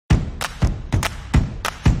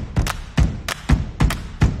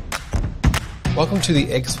Welcome to the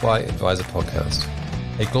XY Advisor Podcast,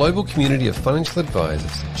 a global community of financial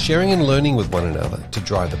advisors sharing and learning with one another to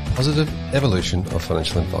drive the positive evolution of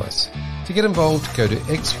financial advice. To get involved, go to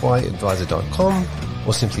xyadvisor.com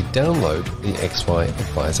or simply download the XY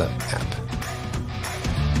Advisor app.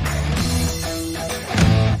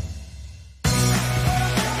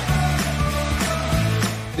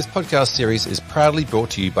 This podcast series is proudly brought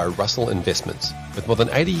to you by Russell Investments. With more than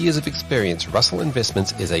 80 years of experience, Russell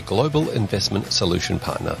Investments is a global investment solution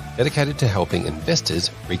partner dedicated to helping investors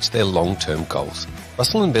reach their long-term goals.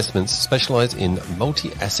 Russell Investments specialize in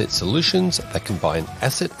multi-asset solutions that combine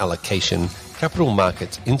asset allocation, capital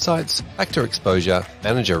markets insights, factor exposure,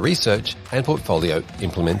 manager research, and portfolio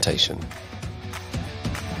implementation.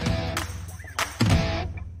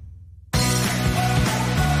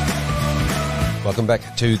 Welcome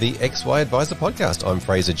back to the XY Advisor Podcast. I'm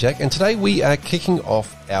Fraser Jack, and today we are kicking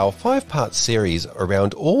off our 5-part series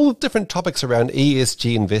around all different topics around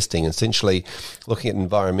ESG investing, essentially looking at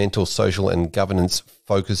environmental, social, and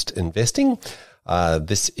governance-focused investing.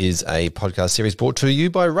 This is a podcast series brought to you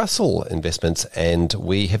by Russell Investments, and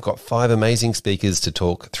we have got 5 amazing speakers to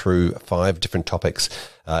talk through 5 different topics.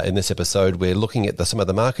 In this episode, we're looking at some of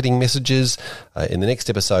the marketing messages. In the next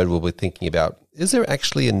episode, we'll be thinking about, is there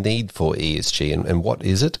actually a need for ESG and what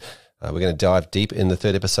is it? We're going to dive deep in the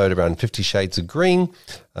 3rd episode around 50 Shades of Green.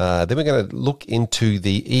 Then we're going to look into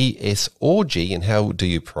the E, S, or G and how do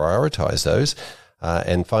you prioritize those.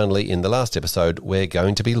 And finally, in the last episode, we're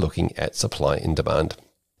going to be looking at supply and demand.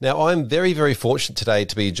 Now, I'm very, very fortunate today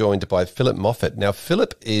to be joined by Philip Moffitt. Now,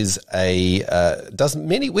 Philip is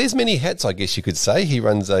wears many hats, I guess you could say. He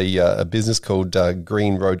runs a business called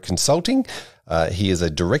Green Road Consulting. He is a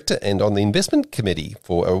director and on the investment committee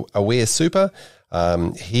for Aware Super.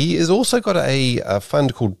 He has also got a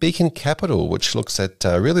fund called Beckon Capital, which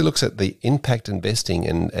really looks at the impact investing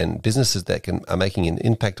and businesses that are making an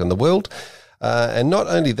impact on the world. And not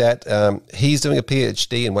only that, he's doing a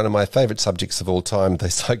PhD in one of my favorite subjects of all time, the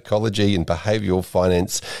psychology and behavioral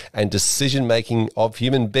finance and decision-making of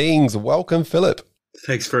human beings. Welcome, Philip.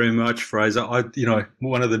 Thanks very much, Fraser.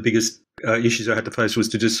 One of the biggest issues I had to face was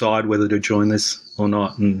to decide whether to join this or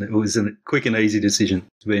not. And it was a quick and easy decision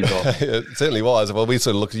to be involved. It certainly was. Well, we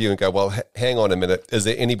sort of looked at you and go, well, hang on a minute. Is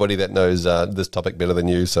there anybody that knows this topic better than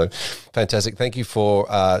you? So fantastic. Thank you for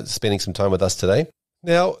spending some time with us today.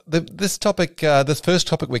 Now, this first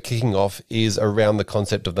topic we're kicking off is around the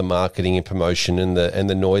concept of the marketing and promotion and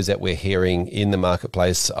the noise that we're hearing in the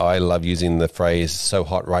marketplace. I love using the phrase "so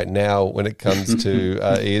hot right now" when it comes to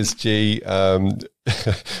ESG.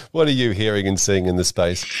 What are you hearing and seeing in the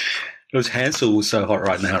space? It was Hansel was so hot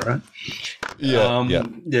right now, right? Yeah,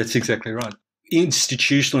 that's exactly right.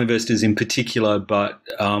 Institutional investors in particular, but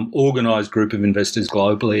organised group of investors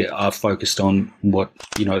globally are focused on what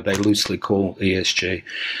they loosely call ESG,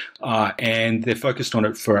 and they're focused on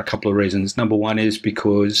it for a couple of reasons. Number one is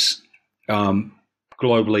because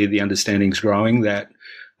globally the understanding is growing that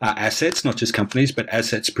assets, not just companies, but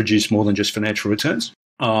assets produce more than just financial returns.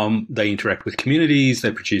 They interact with communities.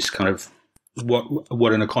 They produce kind of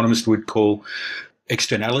what an economist would call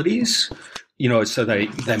externalities. So they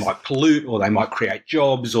might pollute, or they might create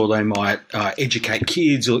jobs, or they might educate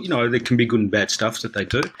kids, or, there can be good and bad stuff that they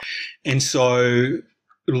do. And so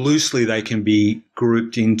loosely they can be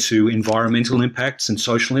grouped into environmental impacts and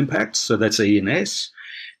social impacts. So that's E and S.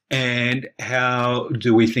 And how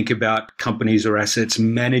do we think about companies or assets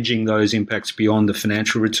managing those impacts beyond the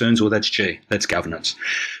financial returns? Well, that's G, that's governance.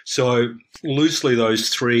 So loosely those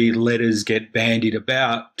 3 letters get bandied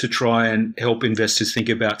about to try and help investors think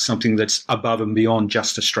about something that's above and beyond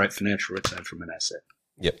just a straight financial return from an asset.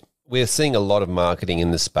 Yep. We're seeing a lot of marketing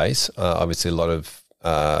in this space. Obviously, a lot of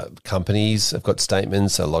companies have got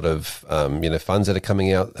statements, a lot of funds that are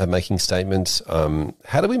coming out are making statements.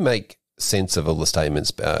 How do we make sense of all the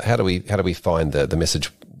statements? How do we find the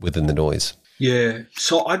message within the noise? Yeah,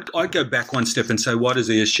 so I'd go back one step and say, why does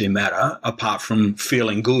ESG matter apart from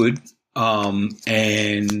feeling good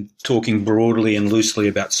and talking broadly and loosely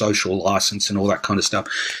about social license and all that kind of stuff?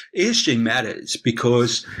 ESG matters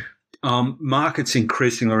because markets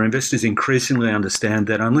increasingly, or investors increasingly, understand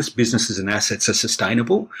that unless businesses and assets are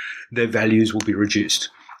sustainable, their values will be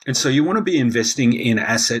reduced. And so you want to be investing in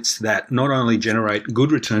assets that not only generate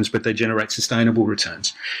good returns, but they generate sustainable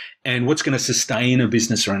returns. And what's going to sustain a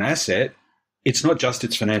business or an asset, it's not just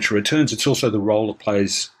its financial returns, it's also the role it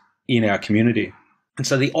plays in our community. And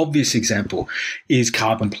so the obvious example is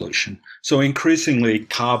carbon pollution. So increasingly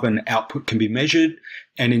carbon output can be measured,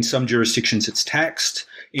 and in some jurisdictions it's taxed,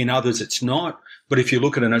 in others it's not. But if you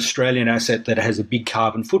look at an Australian asset that has a big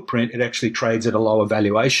carbon footprint, it actually trades at a lower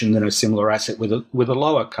valuation than a similar asset with a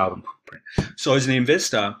lower carbon footprint. So as an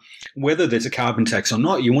investor, whether there's a carbon tax or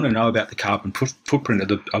not, you want to know about the carbon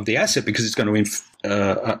footprint of the asset, because it's going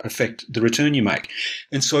to affect the return you make.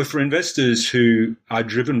 And so for investors who are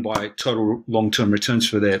driven by total long-term returns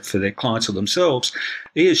for their clients or themselves,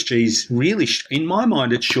 ESG is really, in my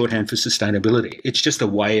mind, it's shorthand for sustainability. It's just a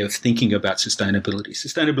way of thinking about sustainability.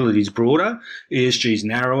 Sustainability is broader, ESG is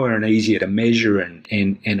narrower and easier to measure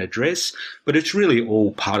and address, but it's really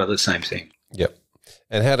all part of the same thing. Yep.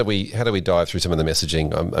 And how do we dive through some of the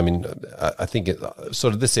messaging? I think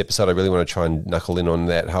sort of this episode, I really want to try and knuckle in on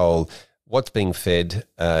that whole what's being fed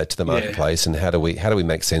to the marketplace, and how do we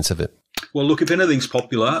make sense of it? Well, look, if anything's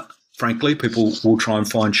popular, frankly, people will try and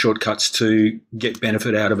find shortcuts to get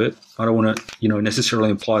benefit out of it. I don't want to, necessarily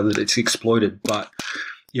imply that it's exploited, but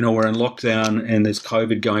we're in lockdown and there's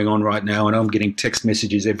COVID going on right now, and I'm getting text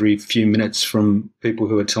messages every few minutes from people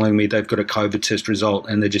who are telling me they've got a COVID test result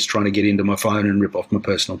and they're just trying to get into my phone and rip off my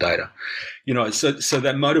personal data. So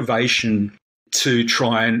that motivation to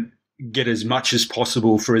try and get as much as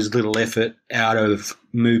possible for as little effort out of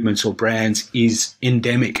movements or brands is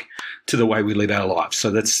endemic to the way we live our lives. So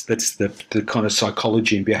that's the kind of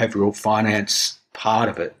psychology and behavioral finance part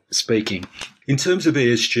of it speaking. In terms of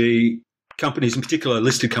ESG, companies, in particular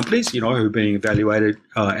listed companies, who are being evaluated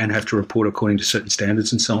and have to report according to certain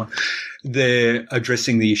standards and so on, they're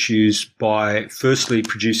addressing the issues by firstly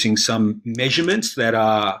producing some measurements that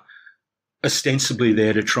are ostensibly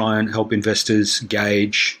there to try and help investors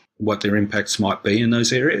gauge what their impacts might be in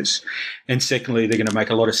those areas. And secondly, they're going to make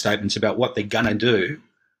a lot of statements about what they're going to do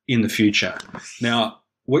in the future. Now,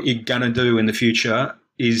 what you're going to do in the future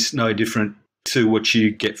is no different to what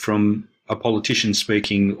you get from a politician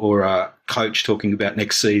speaking or a coach talking about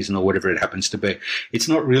next season or whatever it happens to be. It's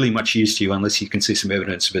not really much use to you unless you can see some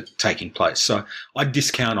evidence of it taking place. So I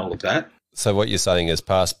discount all of that. So what you're saying is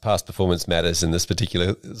past performance matters in this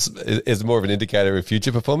particular is more of an indicator of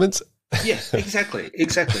future performance? Yeah, exactly.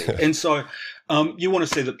 And so you want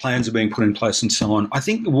to see that plans are being put in place and so on. I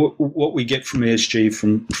think what we get from ESG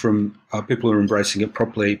from people who are embracing it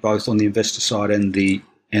properly, both on the investor side and the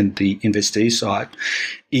investee side,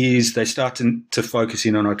 is they start to focus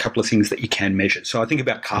in on a couple of things that you can measure. So I think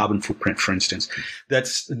about carbon footprint, for instance.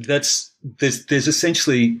 There's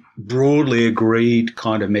essentially broadly agreed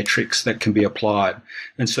kind of metrics that can be applied,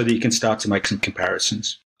 and so that you can start to make some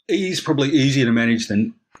comparisons. E is probably easier to manage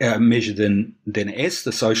than measure than S,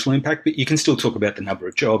 the social impact, but you can still talk about the number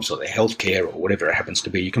of jobs or the healthcare or whatever it happens to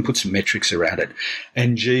be. You can put some metrics around it.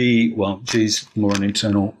 And G is more an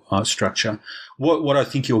internal structure. What I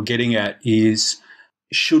think you're getting at is,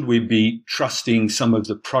 should we be trusting some of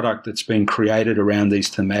the product that's been created around these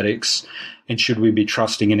thematics, and should we be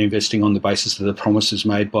trusting and investing on the basis of the promises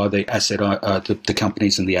made by the the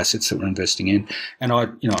companies and the assets that we're investing in? And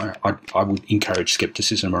I would encourage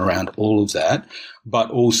skepticism around all of that, but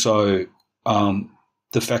also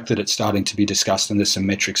the fact that it's starting to be discussed and there's some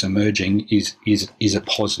metrics emerging is a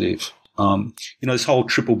positive. This whole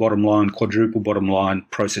triple bottom line, quadruple bottom line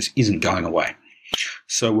process isn't going away.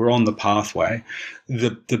 So we're on the pathway.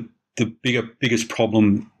 The biggest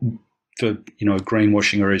problem for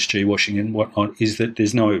greenwashing or ESG washing and whatnot is that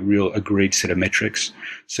there's no real agreed set of metrics.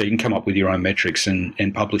 So you can come up with your own metrics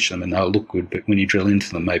and publish them, and they'll look good, but when you drill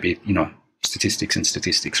into them, maybe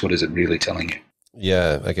statistics, what is it really telling you?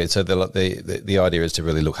 Yeah. Okay. So the idea is to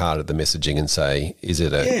really look hard at the messaging and say, is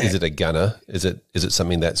it a gunner? Is it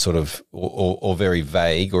something that's sort of or very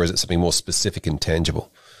vague, or is it something more specific and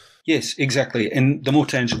tangible? Yes, exactly. And the more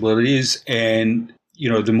tangible it is, and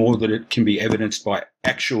the more that it can be evidenced by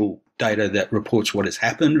actual data that reports what has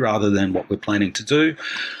happened rather than what we're planning to do,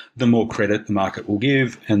 the more credit the market will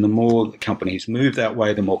give, and the more the companies move that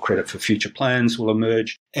way, the more credit for future plans will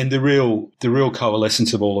emerge. And the real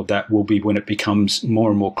coalescence of all of that will be when it becomes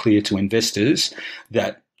more and more clear to investors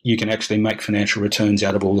that you can actually make financial returns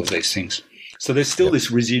out of all of these things. So there's still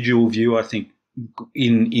this residual view, I think,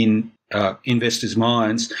 in investors'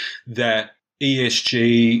 minds that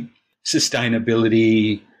ESG,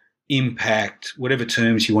 sustainability, impact, whatever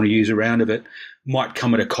terms you want to use around of it, might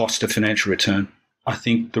come at a cost of financial return. I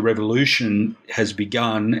think the revolution has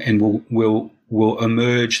begun and will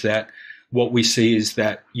emerge that what we see is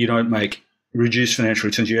that you don't make reduced financial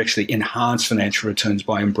returns, you actually enhance financial returns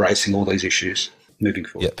by embracing all these issues moving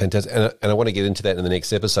forward. Yeah, fantastic. And I want to get into that in the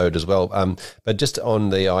next episode as well. But just on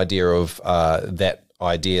the idea of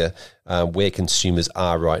where consumers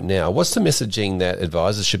are right now, what's the messaging that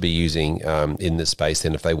advisors should be using in this space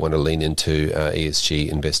then if they want to lean into ESG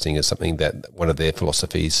investing as something that one of their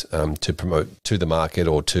philosophies to promote to the market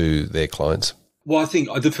or to their clients? Well, I think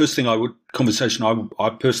the first thing I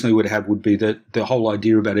personally would have would be that the whole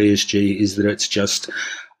idea about ESG is that it's just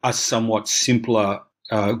a somewhat simpler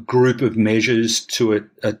group of measures to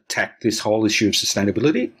attack this whole issue of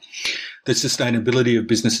sustainability. The sustainability of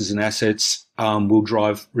businesses and assets will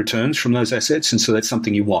drive returns from those assets, and so that's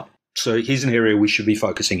something you want. So here's an area we should be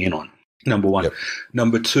focusing in on, number one. Yep.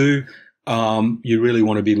 Number two, you really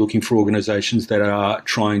want to be looking for organisations that are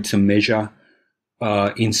trying to measure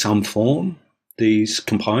in some form these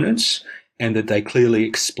components, and that they clearly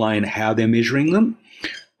explain how they're measuring them,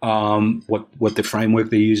 what the framework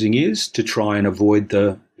they're using is to try and avoid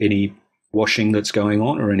any washing that's going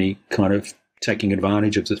on or any kind of taking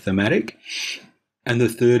advantage of the thematic. And the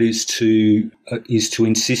third is to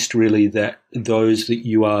insist really that those that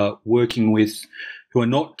you are working with who are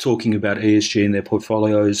not talking about ESG in their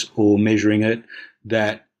portfolios or measuring it,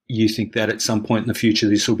 that you think that at some point in the future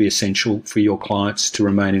this will be essential for your clients to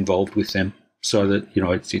remain involved with them, so that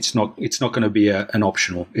it's not going to be an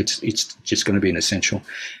optional. It's just going to be an essential.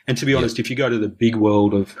 And to be honest, if you go to the big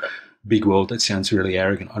world, that sounds really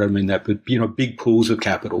arrogant. I don't mean that, but big pools of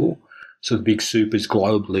capital. So the big supers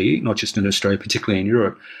globally, not just in Australia, particularly in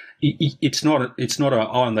Europe, it's not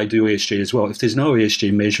and they do ESG as well. If there's no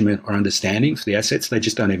ESG measurement or understanding for the assets, they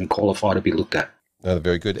just don't even qualify to be looked at. Oh,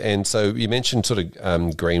 very good. And so you mentioned sort of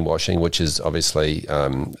greenwashing, which is obviously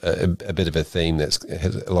a bit of a theme that's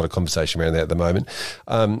has a lot of conversation around that at the moment.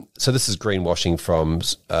 So this is greenwashing from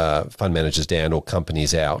fund managers down or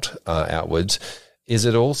companies outwards. Is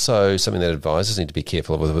it also something that advisors need to be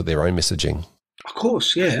careful of with their own messaging? Of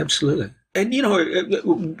course, yeah, absolutely. And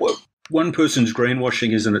one person's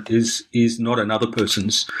greenwashing is not another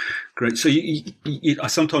person's green. So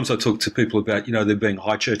sometimes I talk to people about there being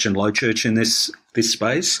high church and low church in this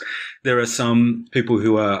space. There are some people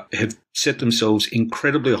who have set themselves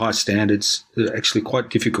incredibly high standards that are actually quite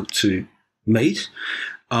difficult to meet,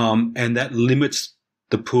 and that limits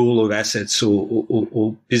the pool of assets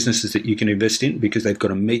or businesses that you can invest in, because they've got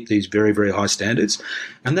to meet these very, very high standards,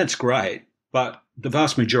 and that's great. But the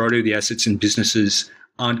vast majority of the assets and businesses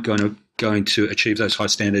aren't going to achieve those high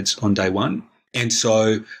standards on day one. And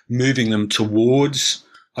so moving them towards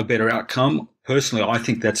a better outcome, personally, I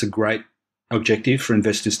think that's a great objective for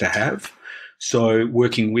investors to have. So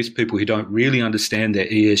working with people who don't really understand their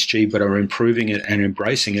ESG but are improving it and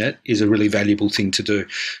embracing it is a really valuable thing to do.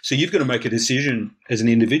 So you've got to make a decision as an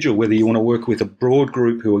individual whether you want to work with a broad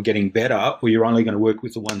group who are getting better, or you're only going to work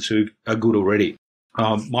with the ones who are good already.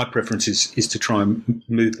 My preference is to try and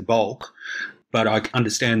move the bulk, but I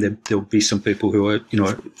understand that there'll be some people who are,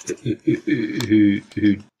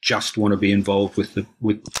 who just want to be involved with the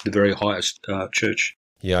very highest church.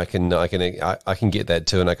 Yeah, I can get that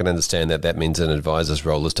too, and I can understand that means an advisor's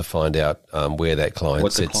role is to find out where that client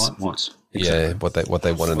what sits. The client wants. Exactly. Yeah, what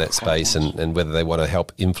they want in that space, and whether they want to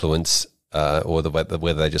help influence or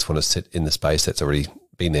whether they just want to sit in the space that's already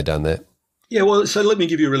been there, done that. Yeah, well, so let me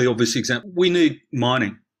give you a really obvious example. We need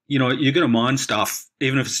mining. You're going to mine stuff,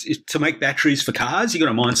 even if it's to make batteries for cars, you're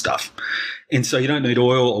going to mine stuff. And so you don't need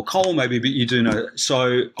oil or coal maybe, but you do know.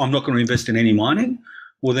 So I'm not going to invest in any mining.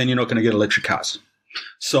 Well, then you're not going to get electric cars.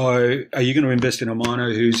 So are you going to invest in a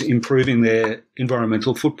miner who's improving their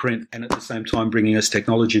environmental footprint and at the same time bringing us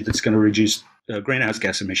technology that's going to reduce greenhouse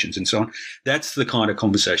gas emissions and so on? That's the kind of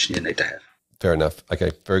conversation you need to have. Fair enough.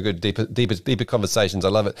 Okay, very good. Deeper conversations. I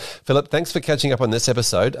love it. Philip, thanks for catching up on this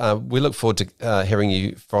episode. We look forward to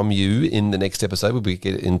hearing from you in the next episode where we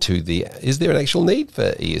get into is there an actual need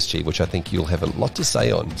for ESG, which I think you'll have a lot to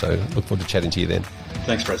say on. So look forward to chatting to you then.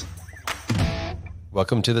 Thanks, President.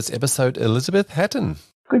 Welcome to this episode, Elizabeth Hatton.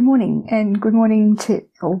 Good morning, and good morning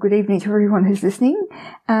or good evening to everyone who's listening.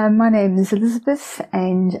 My name is Elizabeth,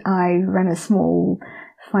 and I run a small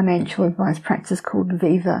financial advice practice called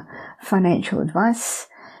Viva Financial Advice.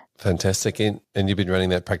 Fantastic. And you've been running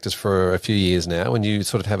that practice for a few years now, and you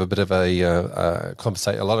sort of have a bit of a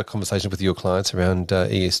lot of conversation with your clients around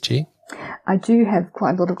ESG. I do have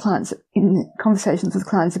quite a lot of conversations with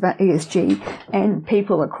clients about ESG, and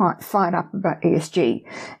people are quite fired up about ESG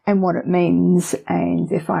and what it means, and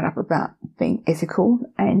they're fired up about being ethical.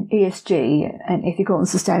 And ESG and ethical and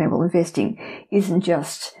sustainable investing isn't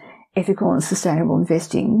just ethical and sustainable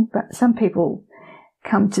investing, but some people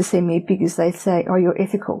come to see me because they say, oh, you're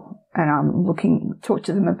ethical. And I'm talk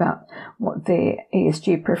to them about what their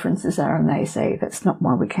ESG preferences are, and they say, that's not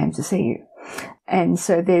why we came to see you. And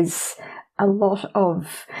so there's a lot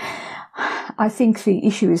of, I think the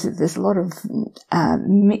issue is that there's a lot of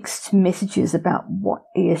mixed messages about what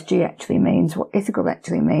ESG actually means, what ethical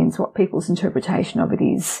actually means, what people's interpretation of it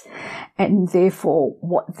is, and therefore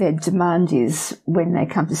what their demand is when they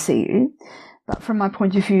come to see you. But from my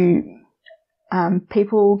point of view,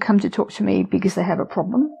 people come to talk to me because they have a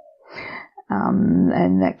problem.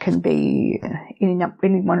 And that can be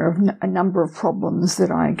any one of a number of problems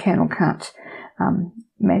that I can or can't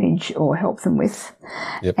manage or help them with.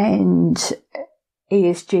 Yep. And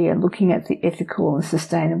ESG and looking at the ethical and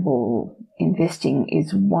sustainable investing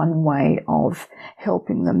is one way of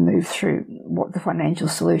helping them move through what the financial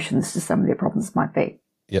solutions to some of their problems might be.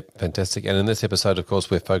 Yep, fantastic. And in this episode, of course,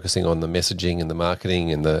 we're focusing on the messaging and the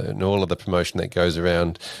marketing and all of the promotion that goes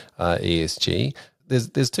around ESG.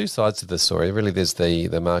 There's two sides to this story. Really, there's the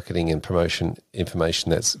marketing and promotion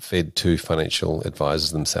information that's fed to financial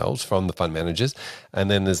advisors themselves from the fund managers, and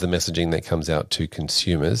then there's the messaging that comes out to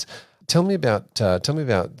consumers. Tell me about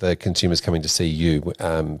the consumers coming to see you.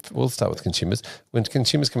 We'll start with consumers. When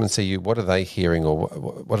consumers come and see you, what are they hearing, or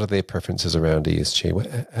what are their preferences around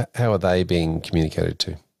ESG? How are they being communicated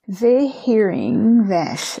to? They're hearing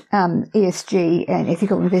that ESG and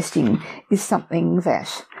ethical investing is something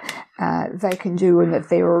that they can do and that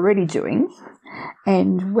they're already doing.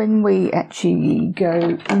 And when we actually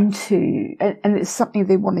go into, and it's something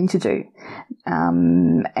they're wanting to do,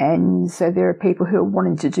 and so there are people who are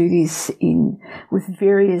wanting to do this with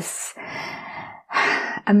various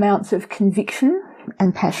amounts of conviction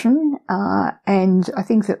and passion, and I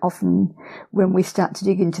think that often when we start to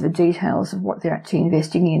dig into the details of what they're actually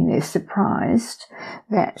investing in, they're surprised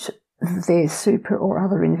that their super or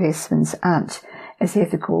other investments aren't as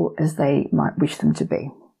ethical as they might wish them to be,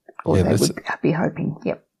 or they would be hoping.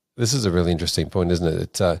 Yep. This is a really interesting point, isn't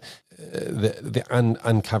it? It's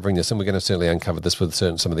uncovering this, and we're going to certainly uncover this with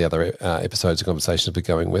some of the other episodes of conversations we're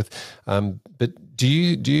going with. But do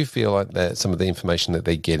you feel like that some of the information that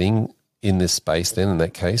they're getting in this space, then in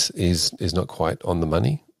that case, is not quite on the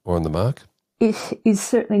money or on the mark? It is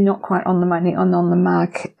certainly not quite on the money and on the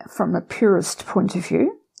mark from a purist point of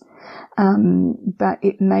view. But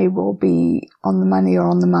it may well be on the money or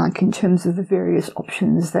on the mark in terms of the various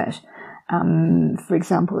options that, for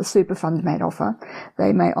example, a super fund may offer.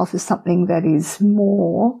 They may offer something that is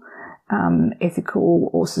more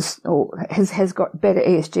ethical or has got better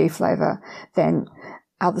ESG flavour than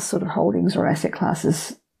other sort of holdings or asset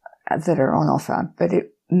classes that are on offer, but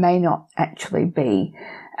it may not actually be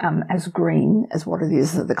as green as what it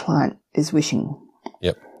is that the client is wishing.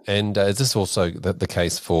 Yep. And is this also the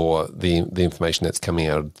case for the information that's coming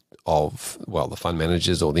out of, the fund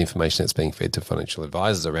managers, or the information that's being fed to financial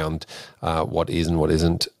advisors around what is and what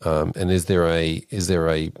isn't? And is there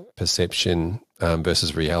a perception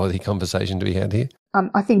versus reality conversation to be had here?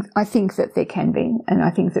 I think that there can be, and I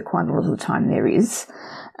think that quite a lot of the time there is.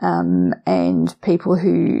 And people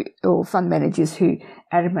or fund managers who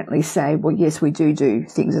adamantly say, well, yes, we do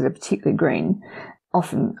things that are particularly green,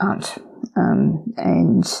 often aren't.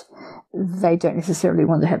 And they don't necessarily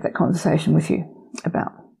want to have that conversation with you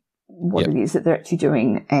about what it is that they're actually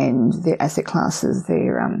doing and their asset classes,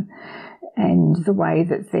 and the way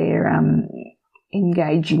that they're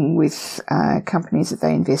engaging with companies that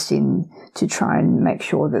they invest in to try and make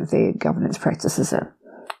sure that their governance practices are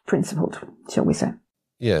principled, shall we say.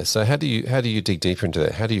 Yeah. So how do you dig deeper into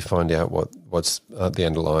that? How do you find out what's the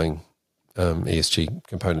underlying ESG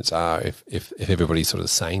components are if everybody's sort of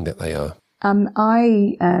saying that they are?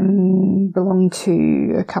 I belong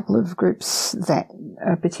to a couple of groups that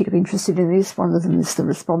are particularly interested in this. One of them is the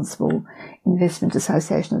Responsible Investment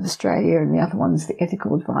Association of Australia, and the other one's the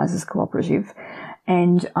Ethical Advisors Co-operative.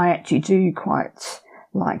 And I actually do quite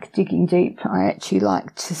like digging deep. I actually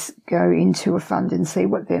like to go into a fund and see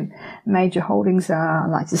what their major holdings are. I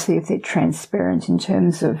like to see if they're transparent in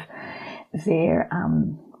terms of their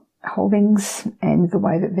holdings and the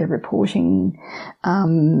way that they're reporting.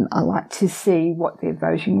 I like to see what their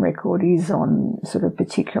voting record is on sort of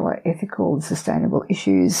particular ethical and sustainable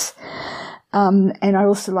issues. And I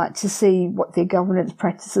also like to see what their governance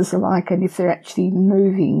practices are like and if they're actually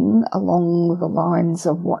moving along the lines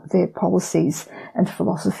of what their policies and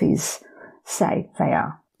philosophies say they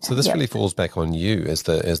are. So this really falls back on you as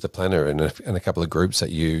the planner and a couple of groups that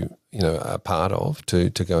you are part of to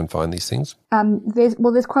go and find these things.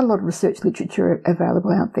 There's quite a lot of research literature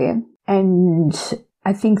available out there, and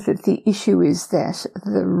I think that the issue is that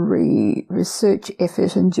the research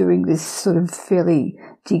effort in doing this sort of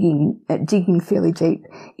digging fairly deep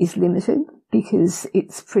is limited because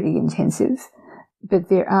it's pretty intensive. But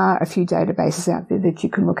there are a few databases out there that you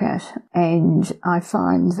can look at, and I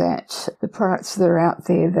find that the products that are out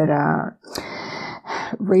there that are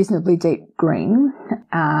reasonably deep green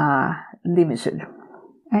are limited.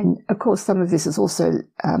 And of course, some of this is also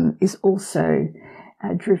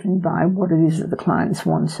driven by what it is that the clients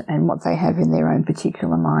want and what they have in their own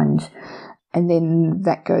particular mind And then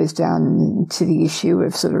that goes down to the issue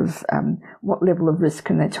of sort of what level of risk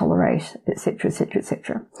can they tolerate, et cetera, et cetera, et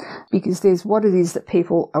cetera. Because there's what it is that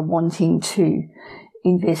people are wanting to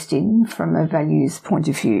invest in from a values point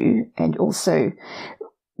of view, and also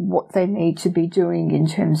what they need to be doing in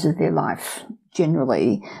terms of their life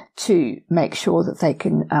generally to make sure that they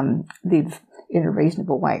can live in a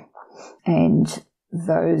reasonable way. And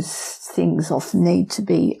those things often need to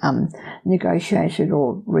be negotiated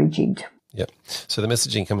or rejigged. Yep. So the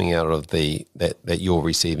messaging coming out of that you're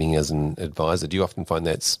receiving as an advisor, do you often find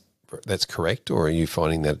that's correct, or are you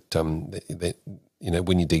finding that that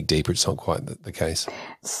when you dig deeper, it's not quite the case?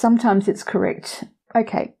 Sometimes it's correct.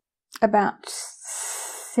 Okay, about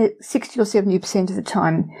 60 or 70% of the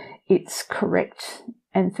time it's correct,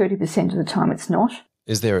 and 30% of the time it's not.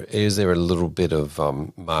 Is there a little bit of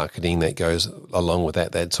marketing that goes along with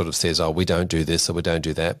that sort of says, oh, we don't do this or we don't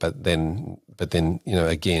do that, but then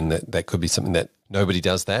again that could be something that nobody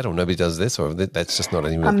does that or nobody does this, or that's just not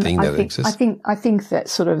even a thing that exists? I think that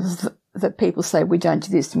sort of that people say we don't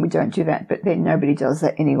do this and we don't do that, but then nobody does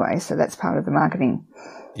that anyway, so that's part of the marketing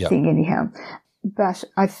thing anyhow. But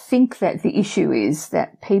I think that the issue is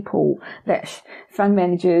that fund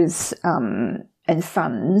managers and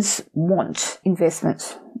funds want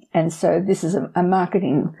investment, and so this is a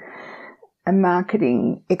marketing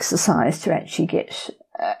exercise to actually get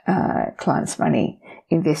clients' money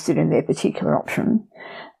invested in their particular option.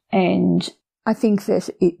 And I think that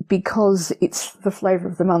because it's the flavour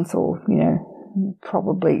of the month, or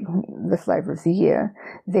probably the flavour of the year,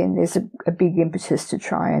 then there's a big impetus to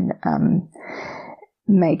try and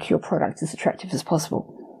make your product as attractive as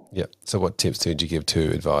possible. Yeah. So what tips would you give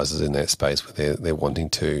to advisors in that space where they're wanting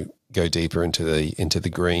to go deeper into the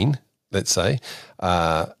green, let's say?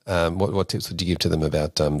 What tips would you give to them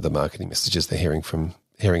about the marketing messages they're hearing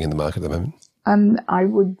in the market at the moment? I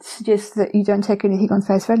would suggest that you don't take anything on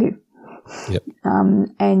face value. Yep.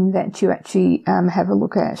 And that you actually have a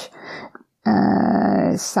look at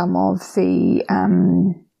some of the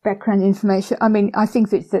background information. I mean, I think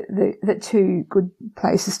that the two good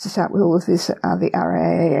places to start with all of this are the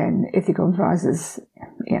RAA and Ethical Advisors,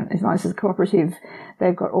 Advisors Co-operative.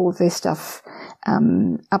 They've got all of their stuff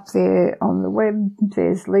up there on the web.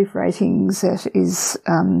 There's leaf ratings that is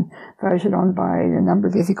voted on by a number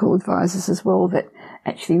of ethical advisors as well, that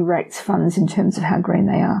actually rates funds in terms of how green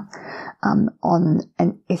they are on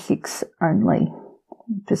an ethics only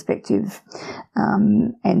perspective.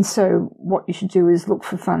 And so what you should do is look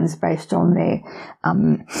for funds based on their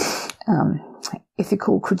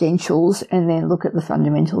ethical credentials, and then look at the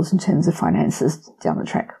fundamentals in terms of finances down the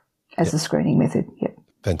track as a screening method. Yep.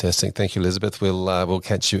 Fantastic. Thank you, Elizabeth. We'll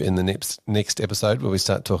catch you in the next episode where we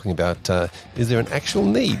start talking about is there an actual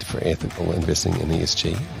need for ethical investing in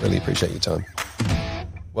ESG? Really appreciate your time.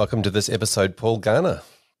 Welcome to this episode, Paul Garner.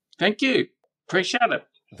 Thank you. Appreciate it.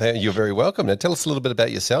 You're very welcome. Now, tell us a little bit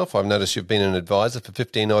about yourself. I've noticed you've been an advisor for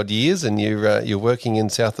 15 odd years, and you're working in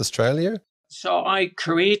South Australia. So I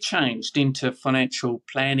career changed into financial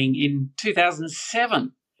planning in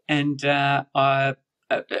 2007, and a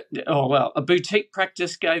boutique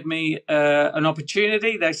practice gave me an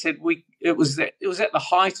opportunity. They said it was at the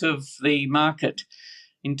height of the market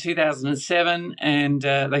in 2007, and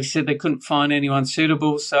they said they couldn't find anyone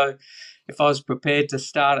suitable. So if I was prepared to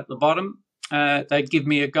start at the bottom, they'd give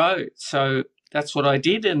me a go. So that's what I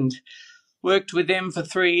did, and worked with them for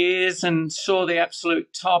 3 years and saw the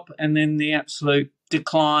absolute top and then the absolute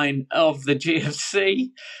decline of the GFC,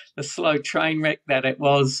 the slow train wreck that it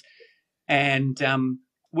was, and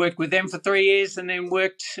worked with them for 3 years, and then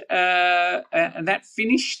and that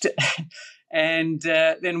finished, and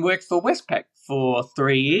then worked for Westpac for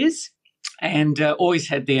 3 years, and always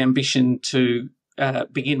had the ambition to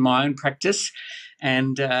begin my own practice.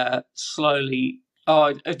 And slowly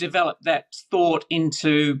I developed that thought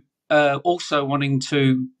into also wanting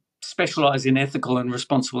to specialise in ethical and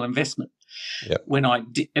responsible investment. Yep. When I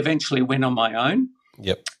eventually went on my own.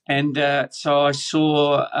 Yep. And so I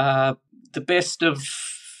saw the best of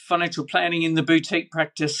financial planning in the boutique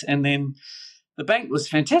practice, and then the bank was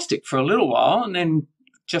fantastic for a little while, and then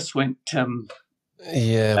just went the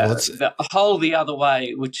other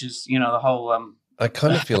way, which is, the whole I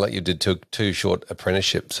kind of feel like you did two short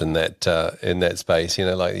apprenticeships in that space.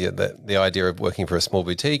 The idea of working for a small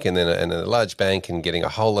boutique and then a large bank and getting a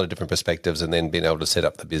whole lot of different perspectives, and then being able to set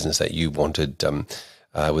up the business that you wanted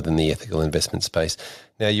within the ethical investment space.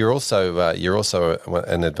 Now, you're also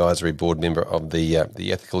an advisory board member of the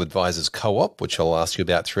Ethical Advisors Co-op, which I'll ask you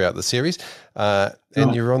about throughout the series,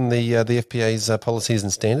 and you're on the FPA's Policies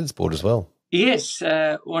and Standards Board as well. Yes,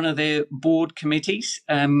 one of their board committees,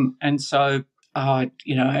 and so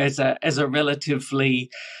as a relatively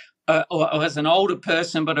or as an older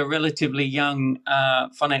person, but a relatively young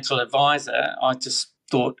financial advisor, I just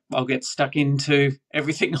thought I'll get stuck into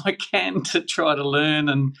everything I can to try to learn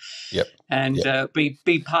and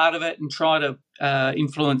be part of it and try to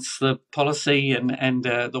influence the policy and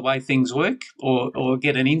the way things work, or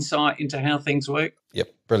get an insight into how things work. Yep,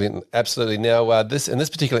 brilliant, absolutely. Now, in this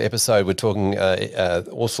particular episode, we're talking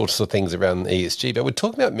all sorts of things around ESG, but we're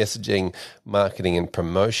talking about messaging, marketing, and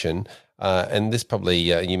promotion. And this probably,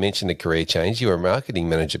 you mentioned a career change. You were a marketing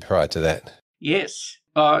manager prior to that. Yes.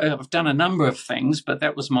 I've done a number of things, but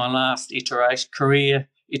that was my last career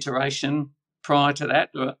iteration. Prior to that,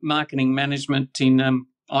 marketing management in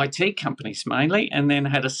IT companies mainly, and then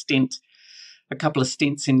had a couple of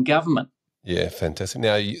stints in government. Yeah, fantastic.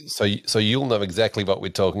 Now, so you'll know exactly what we're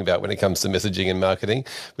talking about when it comes to messaging and marketing.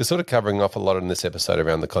 We're sort of covering off a lot in this episode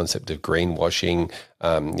around the concept of greenwashing,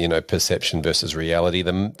 perception versus reality,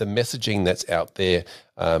 the messaging that's out there.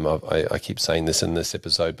 I keep saying this in this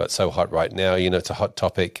episode, but so hot right now. It's a hot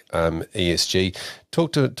topic, ESG.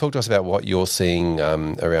 Talk to us about what you're seeing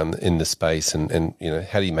around in the space, and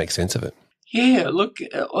how do you make sense of it? Yeah, look,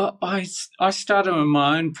 I started in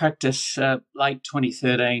my own practice late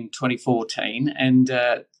 2013, 2014, and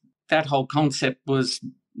that whole concept was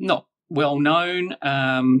not well known.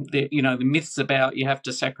 The myths about you have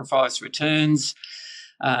to sacrifice returns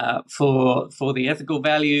for the ethical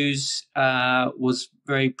values was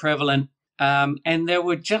very prevalent, and there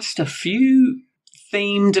were just a few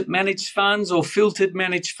themed managed funds or filtered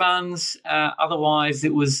managed funds. Otherwise,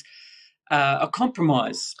 it was a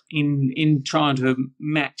compromise in trying to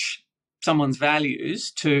match someone's values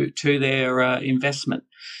to their investment,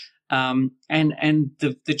 and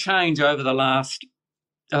the change over the last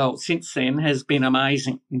since then has been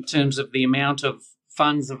amazing in terms of the amount of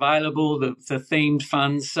funds available, the themed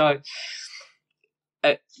funds. So,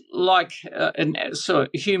 so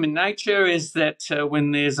human nature is that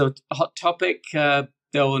when there's a hot topic, there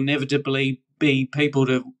will inevitably be people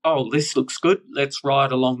this looks good, let's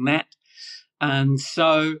ride along that. And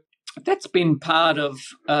so that's been part of,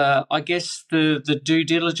 I guess, the due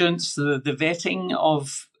diligence, the vetting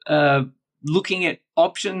of looking at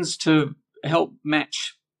options to help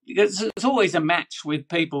match. Because it's always a match with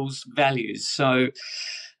people's values. So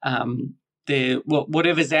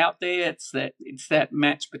whatever's out there, it's that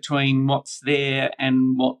match between what's there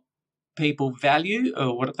and what people value,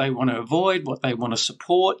 or what they want to avoid, what they want to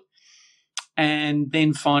support, and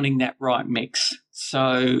then finding that right mix.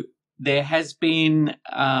 So there has been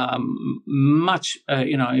a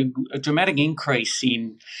dramatic increase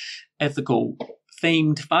in ethical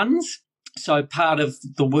themed funds. So part of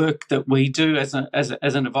the work that we do as an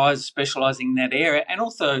advisor specialising in that area, and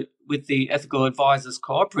also with the Ethical Advisors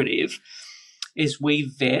Co-operative, is we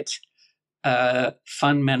vet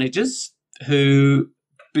fund managers who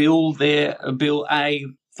build a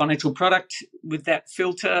financial product with that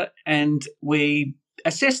filter, and we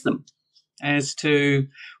assess them as to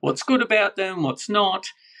what's good about them, what's not,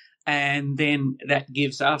 and then that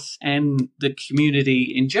gives us and the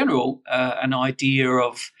community in general an idea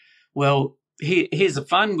of, well, here's a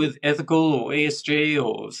fund with ethical or ESG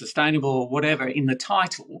or sustainable or whatever in the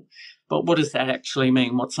title, but what does that actually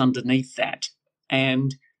mean? What's underneath that?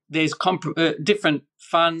 And there's different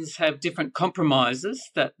funds have different compromises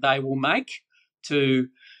that they will make to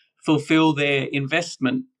fulfill their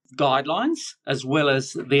investment guidelines as well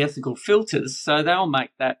as the ethical filters. So they'll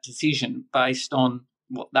make that decision based on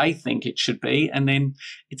what they think it should be, and then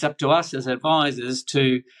it's up to us as advisors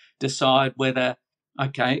to decide whether,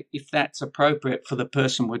 okay, if that's appropriate for the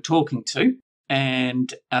person we're talking to,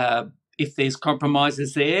 and if there's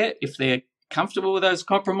compromises there, if they're comfortable with those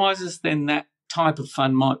compromises, then that type of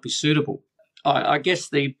fund might be suitable. I guess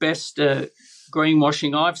the best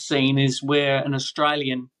greenwashing I've seen is where an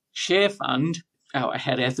Australian share fund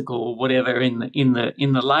had ethical or whatever in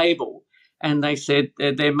the label, and they said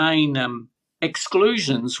their main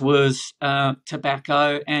exclusions was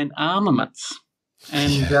tobacco and armaments,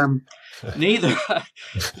 and neither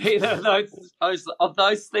of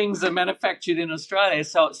those things are manufactured in Australia.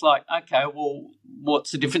 So it's like, okay, well,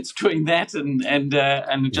 what's the difference between that and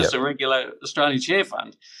just a regular Australian share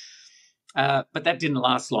fund? But that didn't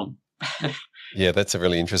last long. Yeah, that's a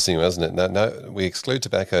really interesting one, isn't it? No, we exclude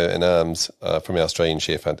tobacco and arms from our Australian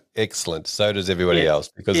share fund. Excellent. So does everybody else,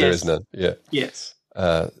 because there is none. Yeah. Yes.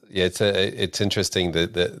 It's interesting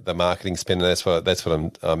the marketing spend, and that's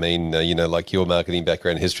what I mean. Like your marketing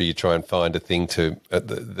background history, you try and find a thing to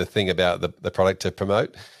the thing about the product to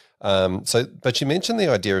promote. But you mentioned the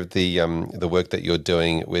idea of the work that you're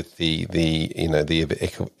doing with the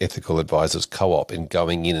ethical advisors co-op and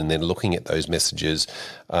going in and then looking at those messages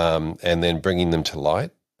and then bringing them to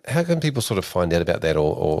light. How can people sort of find out about that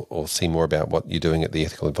or see more about what you're doing at the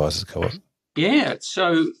Ethical Advisors Co-op? Yeah,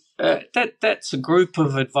 so that's a group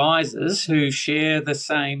of advisors who share the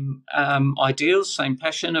same ideals, same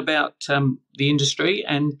passion about the industry,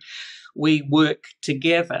 and we work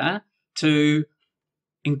together to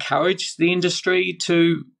encourage the industry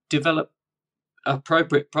to develop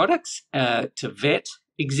appropriate products, to vet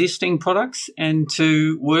existing products, and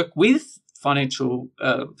to work with financial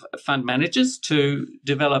fund managers to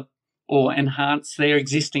develop or enhance their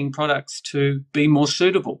existing products to be more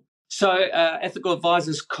suitable. So Ethical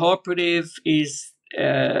Advisors Co-operative is, we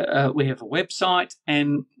have a website,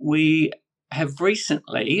 and we have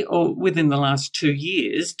recently, or within the last 2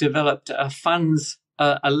 years, developed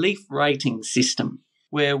a leaf rating system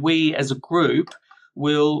where we as a group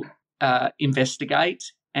will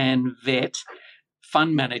investigate and vet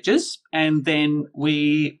fund managers, and then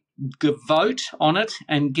we vote on it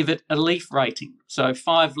and give it a leaf rating. So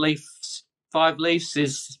 5 leaves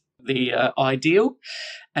is the ideal,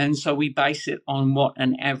 and so we base it on what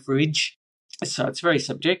an average, so it's very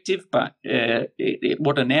subjective, but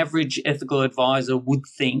what an average ethical advisor would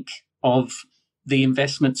think of the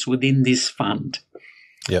investments within this fund.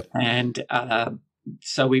 Yep. And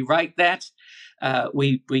so we rate that,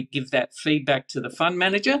 we give that feedback to the fund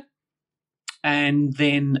manager, and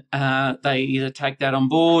then they either take that on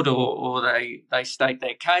board or they state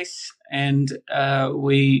their case, and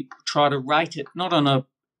we try to rate it not on a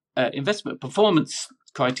investment performance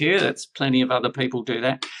criteria, that's plenty of other people do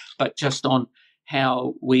that, but just on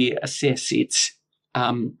how we assess its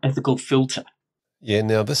ethical filter. Yeah,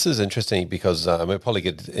 now this is interesting because we'll probably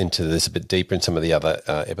get into this a bit deeper in some of the other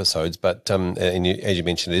episodes, but as you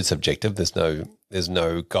mentioned, it is subjective. There's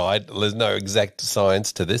no guide, there's no exact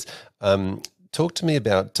science to this. Talk to me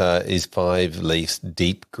about is 5 leaves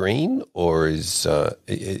deep green, or is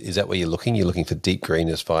that where you're looking? You're looking for deep green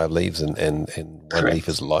as 5 leaves, and one Correct. leaf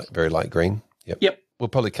is very light green. Yep. We'll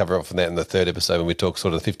probably cover off on that in the 3rd episode when we talk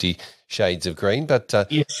sort of 50 shades of green. But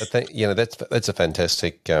Yes. That's a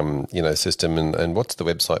fantastic system. And what's the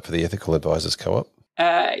website for the Ethical Advisors Co-op?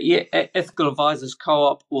 Ethical Advisors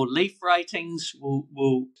Co-op or leaf ratings.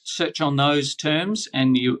 We'll search on those terms,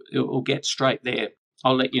 and it will get straight there.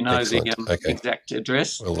 I'll let you know the exact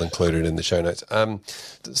address. We'll include it in the show notes.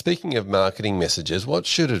 Speaking of marketing messages, what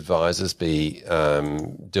should advisors be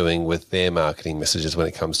doing with their marketing messages when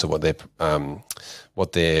it comes to what they're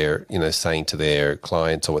saying to their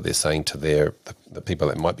clients, or what they're saying to the people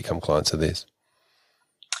that might become clients of this?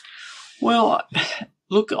 Well,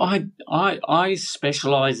 look, I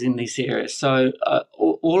specialise in this area, so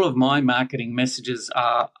all of my marketing messages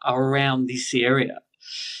are around this area.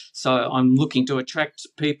 So I'm looking to attract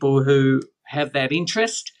people who have that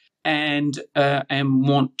interest and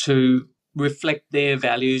want to reflect their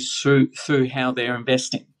values through how they're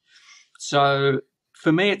investing. So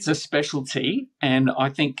for me, it's a specialty, and I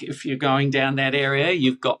think if you're going down that area,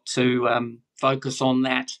 you've got to focus on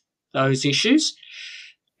those issues.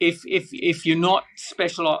 If you're not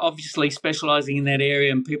obviously specialising in that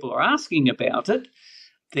area, and people are asking about it,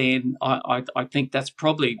 then I think that's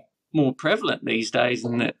probably more prevalent these days,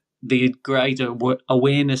 and that the greater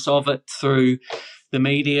awareness of it through the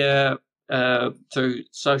media, through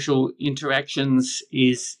social interactions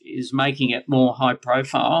is making it more high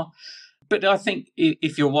profile. But I think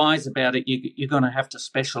if you're wise about it, you're going to have to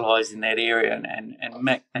specialise in that area and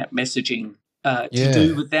make that messaging to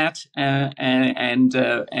do with that, and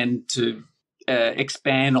to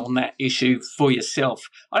expand on that issue for yourself.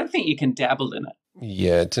 I don't think you can dabble in it.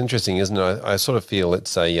 Yeah, it's interesting, isn't it? I sort of feel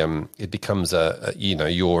it's it becomes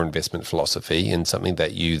your investment philosophy, and something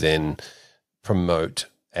that you then promote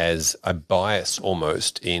as a bias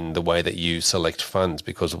almost in the way that you select funds,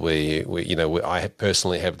 because I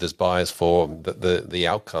personally have this bias for the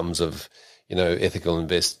outcomes of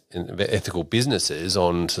ethical businesses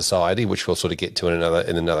on society, which we'll sort of get to in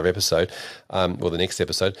another episode, or the next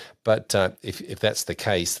episode. But if that's the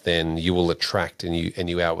case, then you will attract, and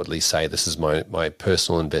you outwardly say, this is my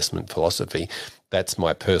personal investment philosophy. That's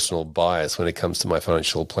my personal bias when it comes to my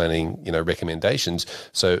financial planning, recommendations.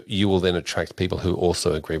 So you will then attract people who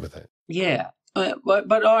also agree with that. Yeah, but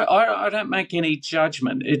I don't make any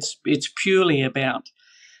judgment. It's purely about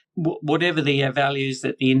whatever the values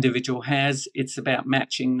that the individual has. It's about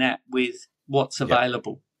matching that with what's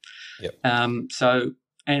available. Yep. So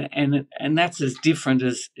And that's as different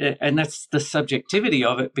as, and that's the subjectivity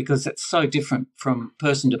of it, because it's so different from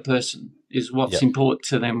person to person, is what's important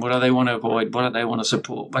to them. What do they want to avoid? What do they want to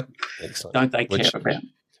support? What don't they care about?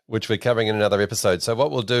 Which we're covering in another episode. So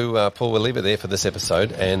what we'll do, Paul, we'll leave it there for this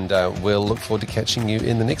episode, and we'll look forward to catching you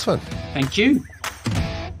in the next one. Thank you.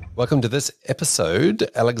 Welcome to this episode,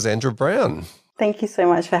 Alexandra Brown. Thank you so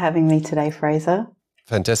much for having me today, Fraser.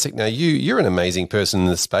 Fantastic. Now, you're an amazing person in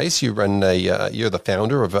this space. You run you're the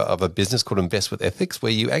founder of a business called Invest with Ethics,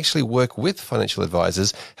 where you actually work with financial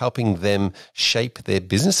advisors, helping them shape their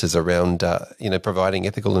businesses around, providing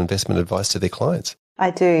ethical investment advice to their clients.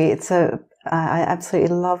 I do. I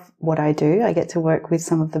absolutely love what I do. I get to work with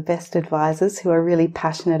some of the best advisors who are really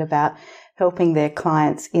passionate about helping their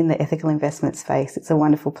clients in the ethical investment space. It's a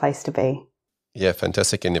wonderful place to be. Yeah,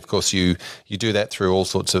 fantastic. And of course, you do that through all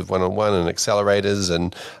sorts of one-on-one and accelerators,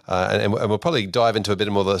 and we'll probably dive into a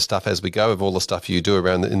bit more of the stuff as we go, of all the stuff you do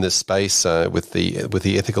around in this space with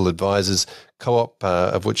the ethical advisors co-op,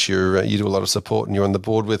 of which you do a lot of support and you're on the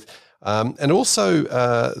board with, and also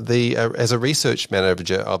as a research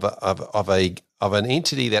manager of an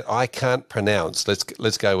entity that I can't pronounce.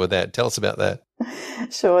 Let's go with that. Tell us about that.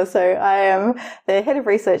 Sure. So I am the head of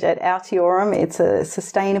research at Altiorem. It's a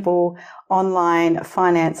sustainable online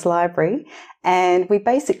finance library. And we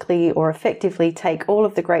basically or effectively take all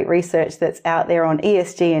of the great research that's out there on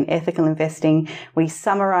ESG and ethical investing. We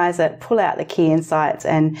summarize it, pull out the key insights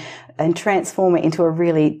and transform it into a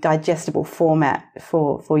really digestible format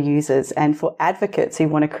for users and for advocates who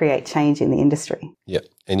want to create change in the industry. Yeah.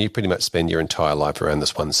 And you pretty much spend your entire life around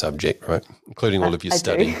this one subject, right? Including all of your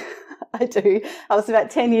study. I do. I was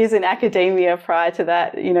about 10 years in academia prior to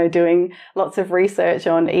that, doing lots of research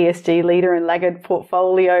on ESG leader and laggard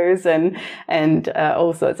portfolios and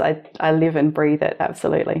all sorts. I live and breathe it,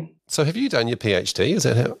 absolutely. So have you done your PhD? Is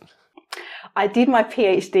that how? I did my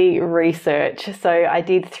PhD research. So I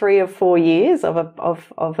did 3 or 4 years of a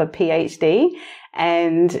PhD.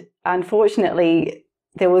 And unfortunately,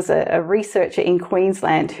 there was a researcher in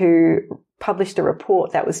Queensland who published a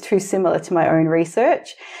report that was too similar to my own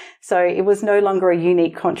research. So it was no longer a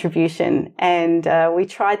unique contribution. And we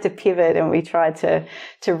tried to pivot and we tried to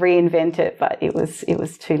reinvent it, but it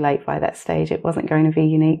was too late by that stage. It wasn't going to be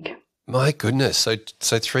unique. My goodness. So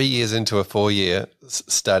 3 years into a 4-year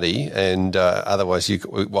study, and otherwise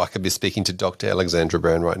I could be speaking to Dr. Alexandra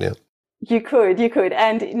Brown right now. You could.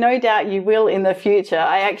 And no doubt you will in the future.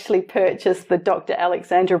 I actually purchased the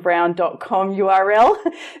dralexandrabrown.com URL.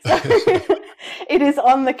 So it is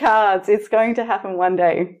on the cards. It's going to happen one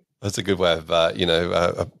day. That's a good way of,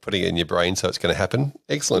 putting it in your brain so it's going to happen.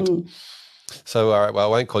 Excellent. So, all right, well, I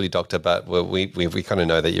won't call you doctor, but we kind of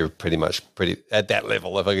know that you're pretty at that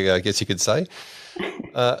level, I guess you could say.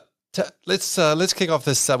 Let's kick off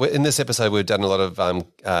this. In this episode, we've done a lot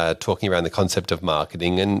of talking around the concept of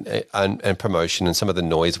marketing and promotion and some of the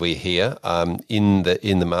noise we hear in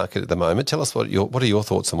the market at the moment. Tell us what are your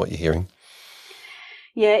thoughts on what you're hearing?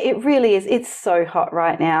 Yeah, it really is. It's so hot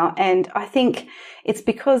right now. And I think it's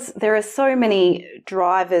because there are so many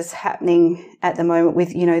drivers happening at the moment with,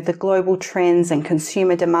 the global trends and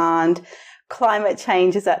consumer demand. Climate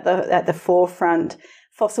change is at the forefront.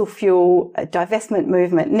 Fossil fuel divestment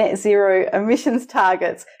movement, net zero emissions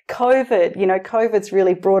targets, COVID. COVID's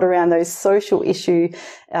really brought around those social issues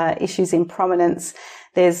in prominence.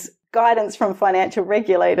 There's guidance from financial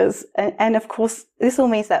regulators. And of course, this all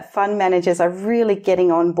means that fund managers are really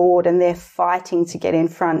getting on board and they're fighting to get in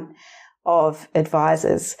front of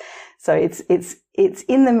advisors. So it's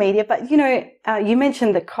in the media, but you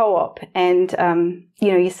mentioned the co-op and,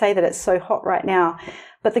 you say that it's so hot right now,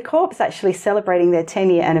 but the co-op's actually celebrating their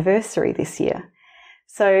 10-year anniversary this year.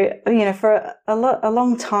 So, for a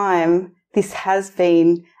long time, this has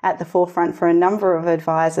been at the forefront for a number of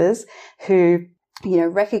advisors who,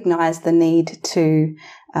 recognize the need to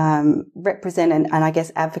represent and I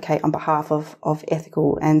guess advocate on behalf of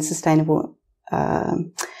ethical and sustainable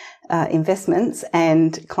investments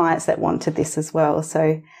and clients that wanted this as well.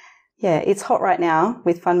 So, yeah, it's hot right now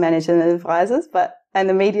with fund managers and advisors, and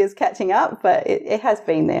the media's catching up, but it has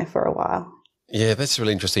been there for a while. Yeah, that's a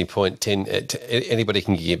really interesting point. Anybody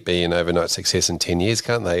can be an overnight success in 10 years,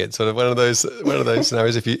 can't they? It's sort of one of those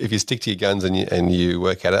scenarios. If you stick to your guns and you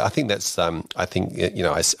work at it, I think that's. I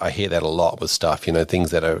hear that a lot with stuff.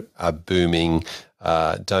 Things that are booming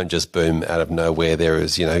don't just boom out of nowhere. There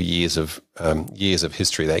is years of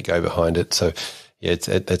history that go behind it. So yeah,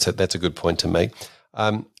 that's a good point to make.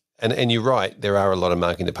 And you're right. There are a lot of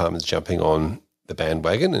marketing departments jumping on the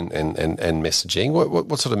bandwagon and messaging.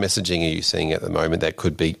 What sort of messaging are you seeing at the moment that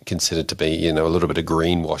could be considered to be, a little bit of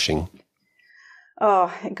greenwashing?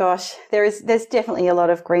 Oh gosh, there's definitely a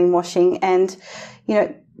lot of greenwashing, and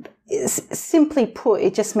simply put,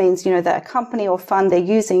 it just means that a company or fund they're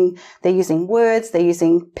using words, they're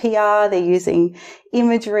using PR, they're using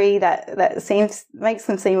imagery that makes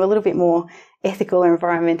them seem a little bit more ethical or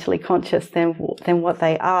environmentally conscious than what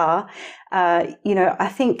they are.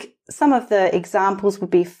 I think some of the examples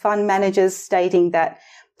would be fund managers stating that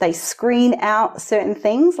they screen out certain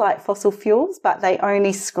things like fossil fuels, but they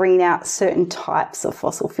only screen out certain types of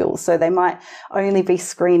fossil fuels. So they might only be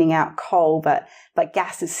screening out coal, but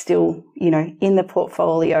gas is still, in the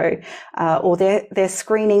portfolio, or their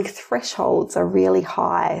screening thresholds are really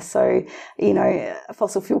high. So,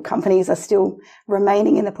 fossil fuel companies are still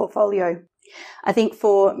remaining in the portfolio. I think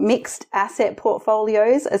for mixed asset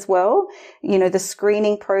portfolios as well, the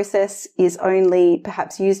screening process is only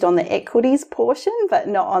perhaps used on the equities portion, but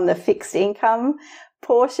not on the fixed income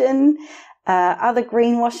portion. Other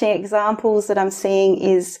greenwashing examples that I'm seeing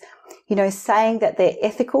is, saying that they're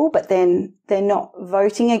ethical, but then they're not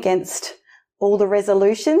voting against all the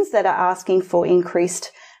resolutions that are asking for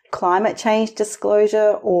increased climate change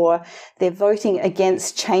disclosure, or they're voting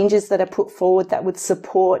against changes that are put forward that would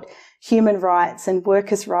support human rights and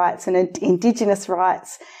workers' rights and Indigenous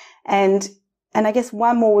rights. And I guess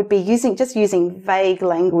one more would be using vague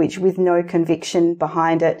language with no conviction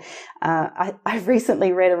behind it. I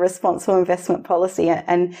recently read a responsible investment policy,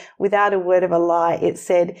 and without a word of a lie, it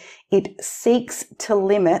said it seeks to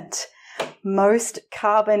limit most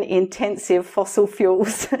carbon intensive fossil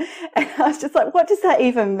fuels. And I was just like, what does that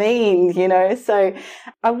even mean? So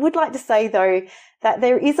I would like to say though that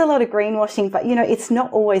there is a lot of greenwashing, but it's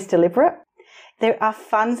not always deliberate. There are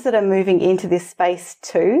funds that are moving into this space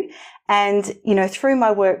too. And, through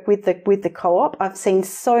my work with the co-op, I've seen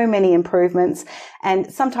so many improvements,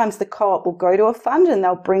 and sometimes the co-op will go to a fund and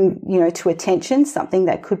they'll bring, to attention something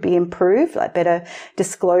that could be improved, like better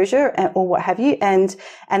disclosure or what have you. And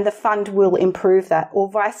the fund will improve that,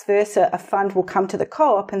 or vice versa. A fund will come to the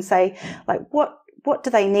co-op and say, like, what do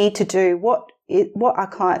they need to do? What are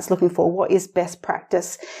clients looking for? What is best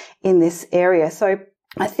practice in this area? So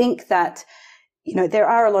I think that, there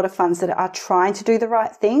are a lot of funds that are trying to do the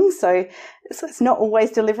right thing. So it's not always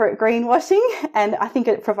deliberate greenwashing. And I think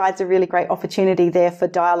it provides a really great opportunity there for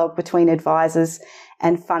dialogue between advisors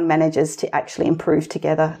and fund managers to actually improve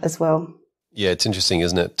together as well. Yeah, it's interesting,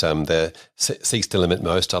 isn't it? The seeks to limit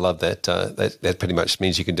most. I love that. That pretty much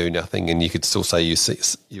means you can do nothing, and you could still say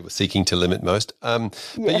you were seeking to limit most. But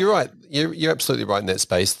you're right. You're absolutely right in that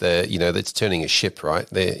space. There, that's turning a ship, right?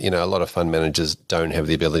 There, a lot of fund managers don't have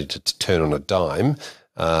the ability to turn on a dime,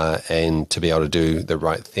 and to be able to do the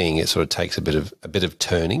right thing. It sort of takes a bit of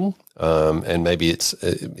turning, and maybe it's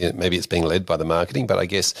being led by the marketing. But I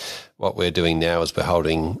guess what we're doing now is we're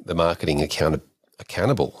holding the marketing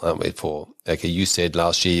accountable, aren't we? For, okay, you said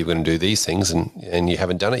last year you're going to do these things, and you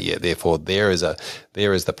haven't done it yet. Therefore, there is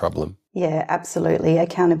the problem. Yeah, absolutely.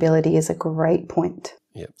 Accountability is a great point.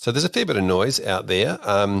 Yeah. So there's a fair bit of noise out there.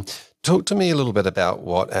 Talk to me a little bit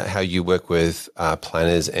about how you work with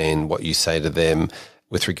planners and what you say to them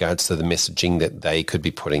with regards to the messaging that they could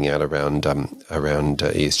be putting out around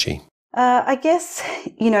ESG. I guess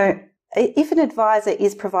if an advisor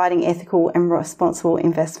is providing ethical and responsible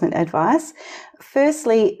investment advice,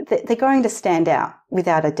 firstly, they're going to stand out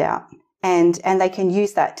without a doubt, and they can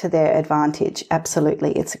use that to their advantage.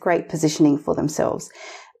 Absolutely. It's a great positioning for themselves.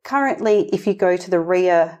 Currently, if you go to the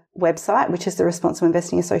RIA website, which is the Responsible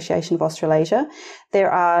Investing Association of Australasia,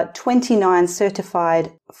 there are 29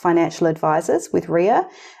 certified financial advisors with RIA,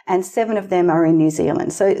 and 7 of them are in New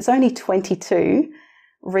Zealand. So it's only 22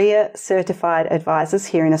 RIA certified advisors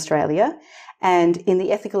here in Australia, and in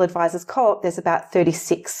the Ethical Advisors Co-op there's about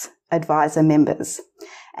 36 advisor members.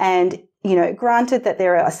 And granted that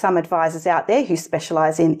there are some advisors out there who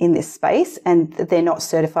specialise in this space and they're not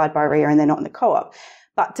certified by RIA and they're not in the co-op.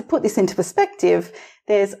 But to put this into perspective,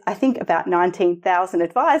 there's, I think, about 19,000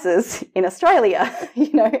 advisors in Australia,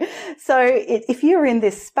 So if you're in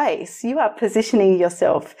this space, you are positioning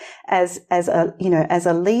yourself as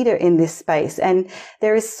a leader in this space. And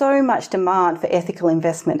there is so much demand for ethical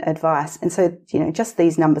investment advice. And so, just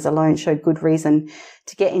these numbers alone show good reason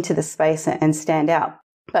to get into the space and stand out.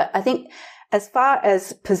 But I think as far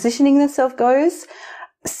as positioning themselves goes,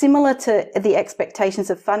 similar to the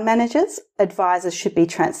expectations of fund managers, advisors should be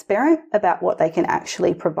transparent about what they can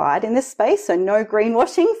actually provide in this space. So no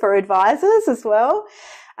greenwashing for advisors as well.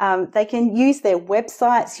 They can use their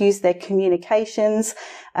websites, use their communications,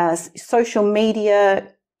 social media,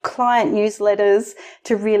 client newsletters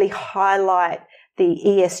to really highlight the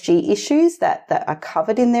ESG issues that are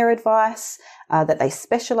covered in their advice, that they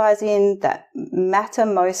specialize in, that matter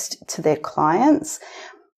most to their clients.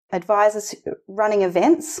 Advisors running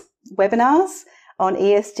events, webinars on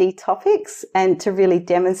ESG topics, and to really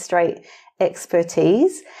demonstrate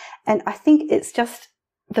expertise. And I think it's just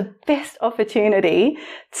the best opportunity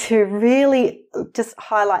to really just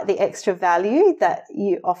highlight the extra value that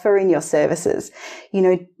you offer in your services. You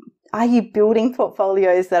know, are you building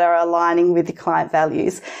portfolios that are aligning with the client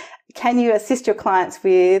values? Can you assist your clients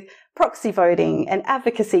with proxy voting and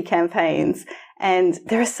advocacy campaigns? And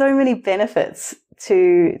there are so many benefits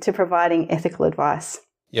to providing ethical advice.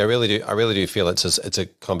 Yeah, I really do feel it's a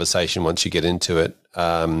conversation once you get into it.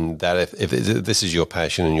 That if this is your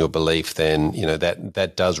passion and your belief, then you know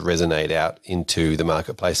that does resonate out into the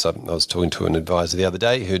marketplace. I was talking to an advisor the other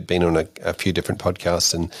day who'd been on a few different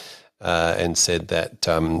podcasts and said that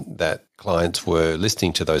that clients were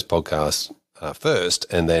listening to those podcasts first,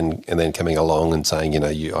 and then coming along and saying, you know,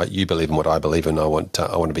 you believe in what I believe in. I want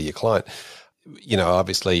to be your client. You know,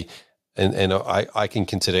 obviously. And I can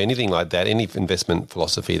consider anything like that, any investment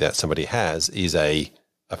philosophy that somebody has is a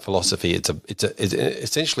philosophy. It's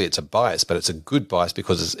essentially a bias, but it's a good bias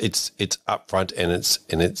because it's upfront and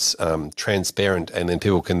it's transparent, and then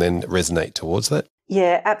people can then resonate towards that.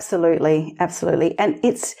 Yeah, absolutely, and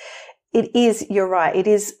it is. You're right. It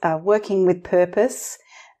is working with purpose.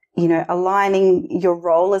 You know, aligning your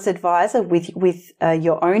role as advisor with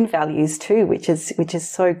your own values too, which is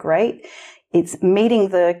so great. It's meeting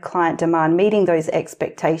the client demand, meeting those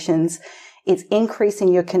expectations. It's increasing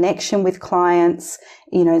your connection with clients,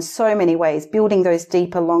 you know, in so many ways, building those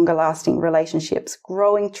deeper, longer lasting relationships,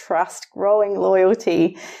 growing trust, growing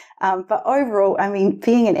loyalty. But overall, I mean,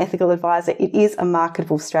 being an ethical advisor, it is a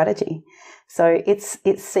marketable strategy. So it's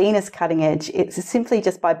seen as cutting edge. It's simply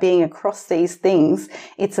just by being across these things,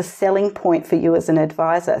 it's a selling point for you as an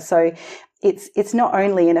advisor. So it's not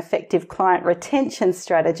only an effective client retention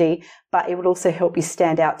strategy, but it would also help you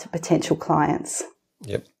stand out to potential clients.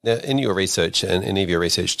 Yep. Now, in your research and any of your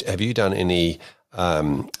research, have you done any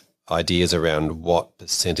ideas around what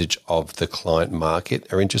percentage of the client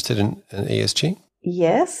market are interested in ESG?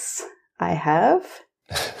 Yes, I have.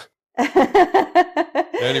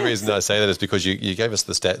 The only reason I say that is because you gave us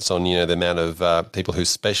the stats on, you know, the amount of people who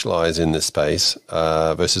specialise in this space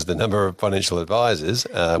versus the number of financial advisors,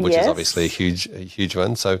 which is obviously a huge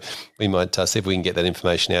one. So we might see if we can get that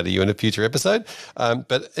information out of you in a future episode.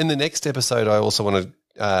 But in the next episode, I also want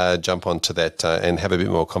to jump onto that and have a bit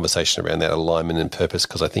more conversation around that alignment and purpose,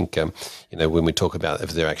 because I think, you know, when we talk about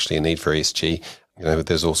if there's actually a need for ESG, you know,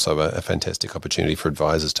 there's also a fantastic opportunity for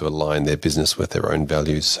advisors to align their business with their own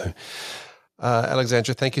values. So,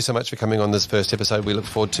 Alexandra, thank you so much for coming on this first episode. We look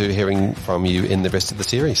forward to hearing from you in the rest of the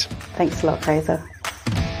series. Thanks a lot, Fraser.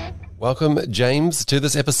 Welcome, James, to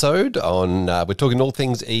this episode on, we're talking all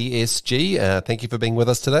things ESG. Thank you for being with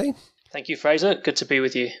us today. Thank you, Fraser. Good to be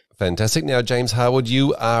with you. Fantastic. Now, James Harwood,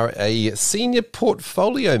 you are a senior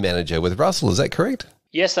portfolio manager with Russell. Is that correct?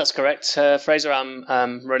 Yes, that's correct. Fraser,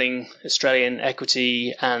 I'm running Australian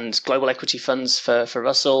equity and global equity funds for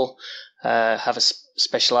Russell. Have a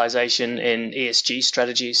specialisation in ESG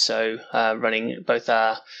strategies, so running both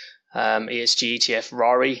our ESG ETF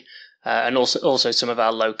RARI and also some of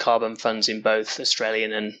our low carbon funds in both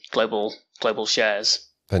Australian and global shares.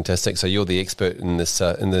 Fantastic. So you're the expert in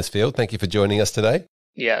this field. Thank you for joining us today.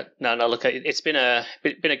 Yeah, no. Look, it's been a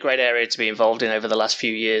great area to be involved in over the last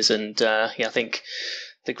few years, and I think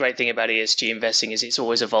the great thing about ESG investing is it's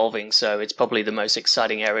always evolving. So it's probably the most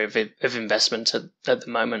exciting area of investment at the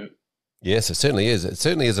moment. Yes, it certainly is. It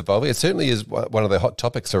certainly is evolving. It certainly is one of the hot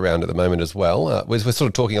topics around at the moment as well. We're sort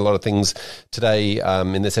of talking a lot of things today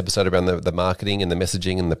in this episode around the marketing and the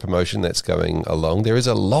messaging and the promotion that's going along. There is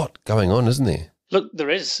a lot going on, isn't there? Look,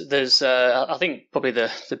 there's I think probably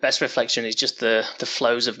the best reflection is just the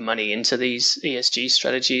flows of money into these ESG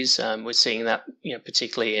strategies. We're seeing that, you know,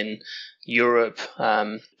 particularly in Europe,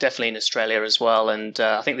 definitely in Australia as well. And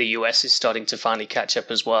I think the US is starting to finally catch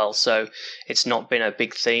up as well. So it's not been a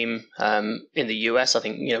big theme in the US. I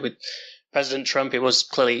think, you know, with President Trump, it was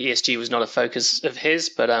clearly ESG was not a focus of his,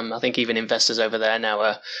 but I think even investors over there now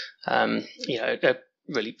are, are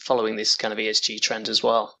really following this kind of ESG trend as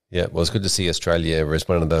well. Yeah, well, it's good to see Australia as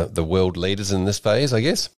one of the world leaders in this phase, I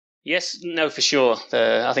guess. Yes, no, for sure.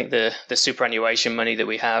 I think the superannuation money that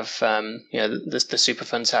we have, the super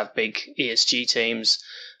funds have big ESG teams.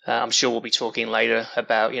 I'm sure we'll be talking later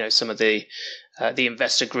about, you know, some of the the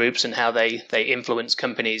investor groups and how they influence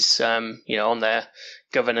companies, on their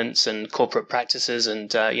governance and corporate practices, and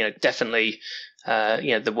definitely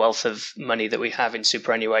the wealth of money that we have in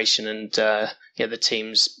superannuation, and the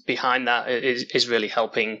teams behind that is really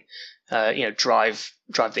helping drive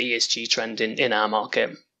the ESG trend in our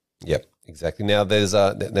market. Yep, exactly. Now, there's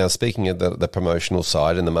now speaking of the promotional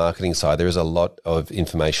side and the marketing side, there is a lot of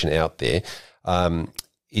information out there.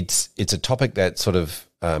 It's a topic that sort of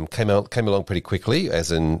came along pretty quickly,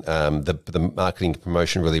 as in the marketing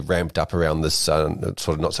promotion really ramped up around this sort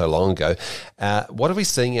of not so long ago. What are we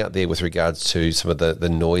seeing out there with regards to some of the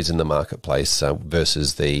noise in the marketplace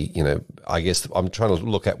versus I guess I'm trying to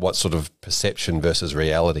look at what sort of perception versus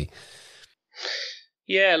reality.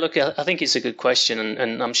 Yeah, look, I think it's a good question,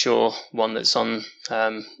 and I'm sure one that's on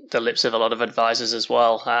the lips of a lot of advisors as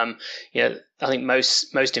well. I think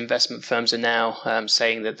most investment firms are now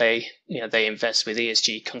saying that they invest with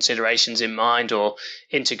ESG considerations in mind, or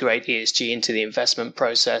integrate ESG into the investment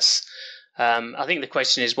process. I think the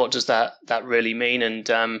question is, what does that really mean? And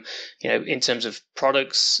in terms of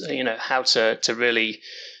products, how to really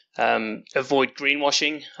avoid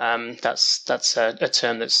greenwashing. That's a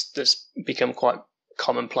term that's become quite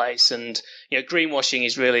commonplace, and greenwashing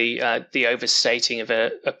is really the overstating of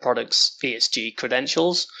a product's ESG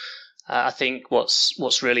credentials. I think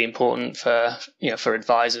what's really important for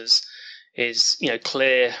advisors is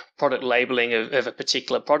clear product labeling of a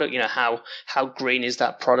particular product. How green is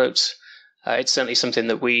that product? It's certainly something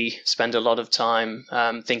that we spend a lot of time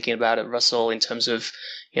thinking about at Russell, in terms of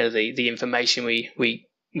the information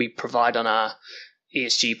we provide on our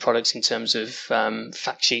ESG products in terms of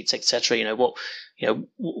fact sheets, etc.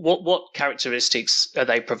 What characteristics are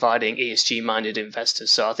they providing ESG-minded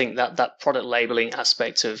investors? So I think that product labeling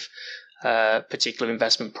aspect of particular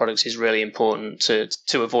investment products is really important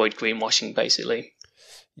to avoid greenwashing, basically.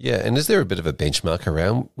 Yeah, and is there a bit of a benchmark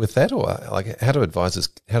around with that, or how do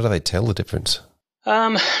they tell the difference?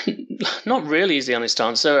 Not really is the honest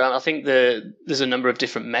answer. I think there's a number of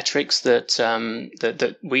different metrics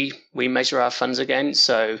that we measure our funds against.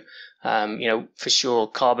 So, for sure,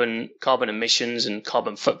 carbon emissions and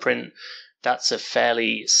carbon footprint, that's a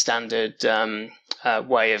fairly standard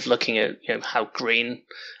way of looking at how green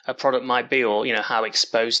a product might be, or how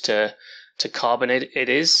exposed to carbon it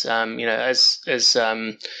is. As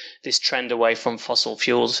this trend away from fossil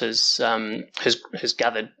fuels has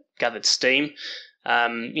gathered steam.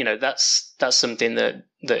 That's something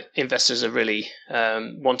that investors are really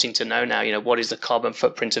wanting to know now. What is the carbon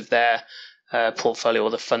footprint of their portfolio, or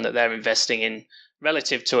the fund that they're investing in,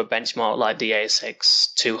 relative to a benchmark like the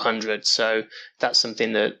ASX 200? So that's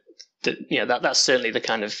something that's certainly the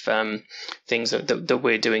kind of things that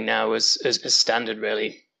we're doing now as standard,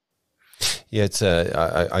 really. Yeah, it's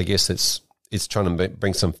I guess it's trying to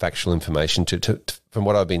bring some factual information to from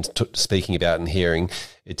what I've been speaking about and hearing.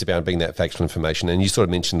 It's about bringing that factual information. And you sort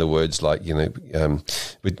of mentioned the words like,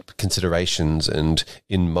 with considerations and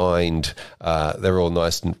in mind. They're all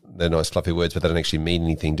nice, and they're nice fluffy words, but they don't actually mean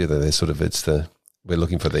anything, do they? They're sort of, we're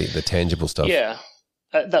looking for the tangible stuff. Yeah,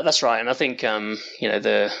 that's right. And I think,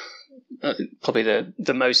 probably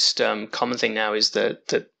the most common thing now is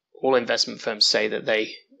that all investment firms say that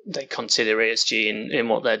they consider ESG in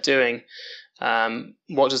what they're doing.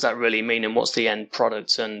 What does that really mean, and what's the end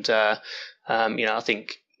product? And I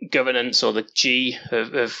think governance, or the G of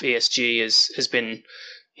ESG, has been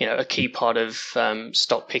a key part of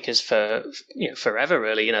stock pickers for forever,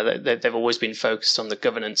 really. They've always been focused on the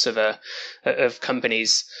governance of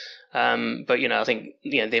companies, but I think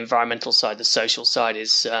the environmental side, the social side,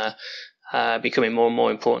 is becoming more and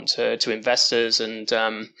more important to investors. And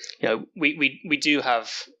we do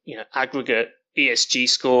have aggregate ESG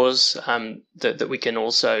scores that we can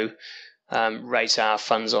also rate our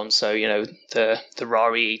funds on. So the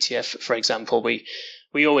RARI ETF, for example,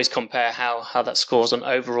 we always compare how that scores on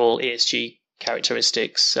overall ESG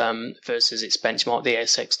characteristics versus its benchmark, the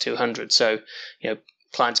ASX 200. So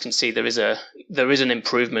clients can see there is an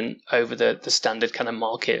improvement over the standard kind of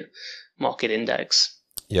market index.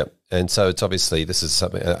 Yep. And so it's obviously, this is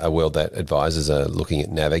a world that advisors are looking at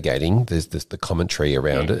navigating. There's the commentary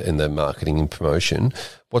around it and the marketing and promotion.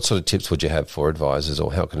 What sort of tips would you have for advisors,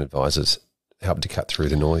 or how can advisors help to cut through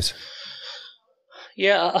the noise?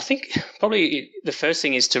 Yeah, I think probably the first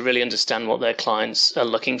thing is to really understand what their clients are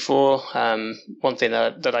looking for. One thing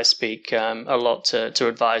that I speak a lot to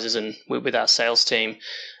advisors and with our sales team,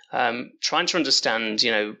 trying to understand,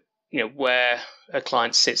 where a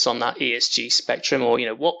client sits on that ESG spectrum, or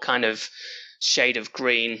what kind of shade of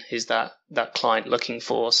green is that client looking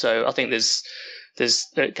for. So I think there's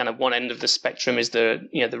kind of one end of the spectrum is the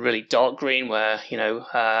really dark green, where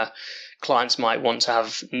clients might want to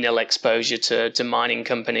have nil exposure to mining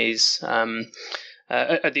companies.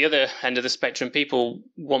 At the other end of the spectrum, people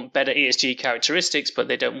want better ESG characteristics, but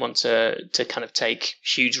they don't want to kind of take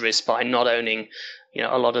huge risks by not owning,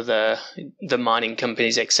 a lot of the mining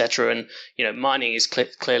companies, etc. And mining is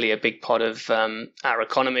clearly a big part of our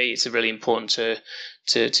economy. It's really important to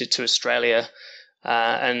Australia,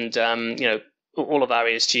 and all of our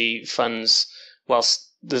ESG funds,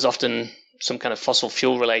 whilst there's often some kind of fossil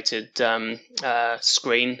fuel related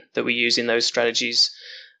screen that we use in those strategies,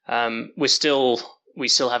 we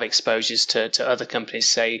still have exposures to other companies,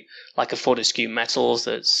 say like a Fortescue Metals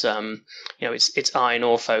that's it's iron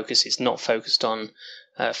ore focused. It's not focused on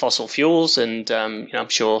fossil fuels, and I'm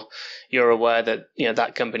sure you're aware that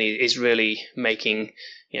that company is really making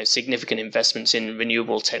significant investments in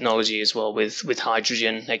renewable technology as well, with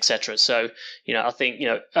hydrogen, etc. So I think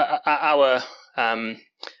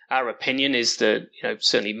our opinion is that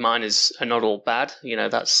certainly miners are not all bad.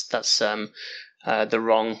 That's the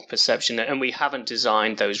wrong perception, and we haven't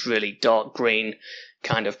designed those really dark green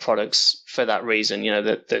kind of products for that reason.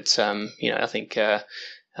 I think a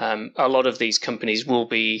lot of these companies will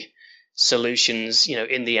be solutions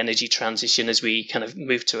in the energy transition as we kind of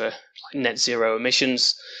move to net zero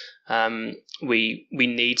emissions. We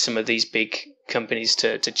need some of these big companies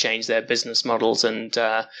to change their business models and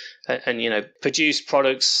produce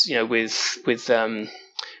products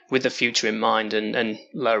with the future in mind and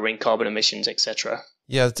lowering carbon emissions, etc.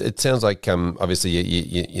 Yeah, it sounds like obviously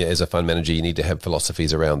you, as a fund manager, you need to have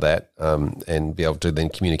philosophies around that and be able to then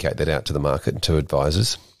communicate that out to the market and to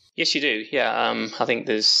advisors. Yes, you do. Yeah, I think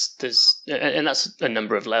there's and that's a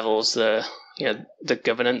number of levels. The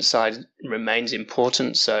governance side remains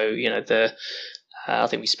important. So I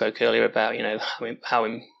think we spoke earlier about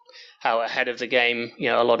how ahead of the game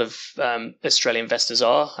a lot of Australian investors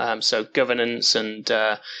are. So governance and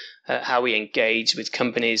how we engage with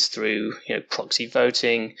companies through proxy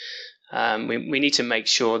voting. We need to make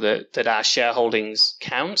sure that our shareholdings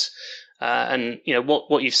count. And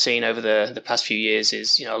what you've seen over the past few years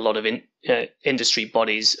is a lot of industry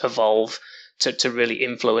bodies evolve to really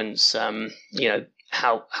influence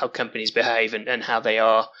how companies behave and how they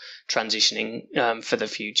are transitioning for the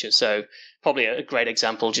future. So probably a great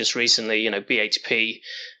example just recently, BHP,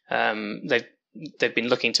 they've been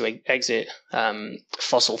looking to exit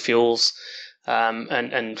fossil fuels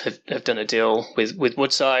and have done a deal with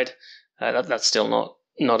Woodside. That's still not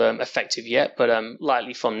effective yet, but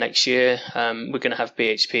likely from next year, we're going to have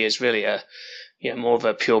BHP as really a more of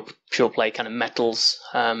a pure play kind of metals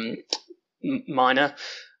miner,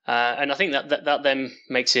 and I think that then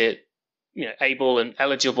makes it able and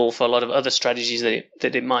eligible for a lot of other strategies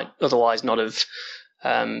that it might otherwise not have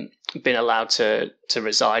been allowed to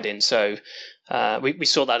reside in. So we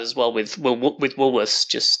saw that as well with Woolworths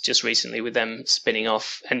just recently, with them spinning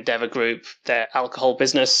off Endeavour Group, their alcohol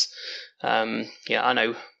business. I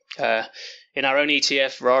know in our own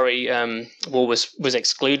ETF, Rory, Woolworths was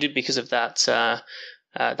excluded because of that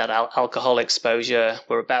alcohol exposure.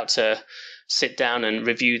 We're about to sit down and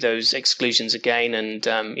review those exclusions again, and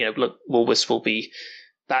look, Woolworths will be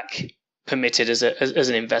back permitted as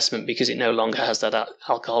an investment because it no longer has that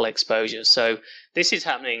alcohol exposure. So this is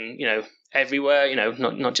happening, everywhere.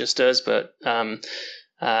 Not just us, but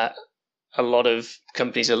a lot of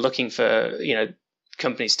companies are looking for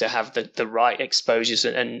companies to have the right exposures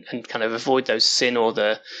and kind of avoid those sin or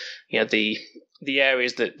the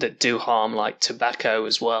areas that do harm, like tobacco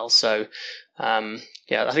as well. So I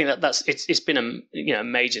think it's been a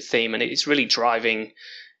major theme, and it's really driving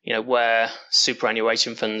where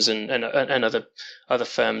superannuation funds and other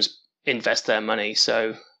firms invest their money.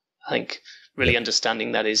 So I think really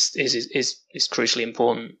understanding that is crucially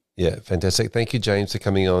important. Yeah, fantastic. Thank you, James, for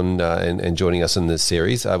coming on and joining us in this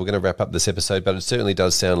series. We're going to wrap up this episode, but it certainly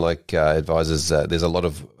does sound like advisors, there's a lot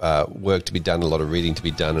of work to be done, a lot of reading to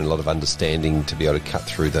be done, and a lot of understanding to be able to cut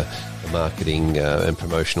through the marketing and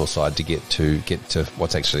promotional side to get to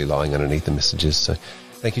what's actually lying underneath the messages. So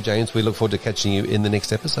thank you, James. We look forward to catching you in the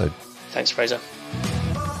next episode. Thanks, Fraser.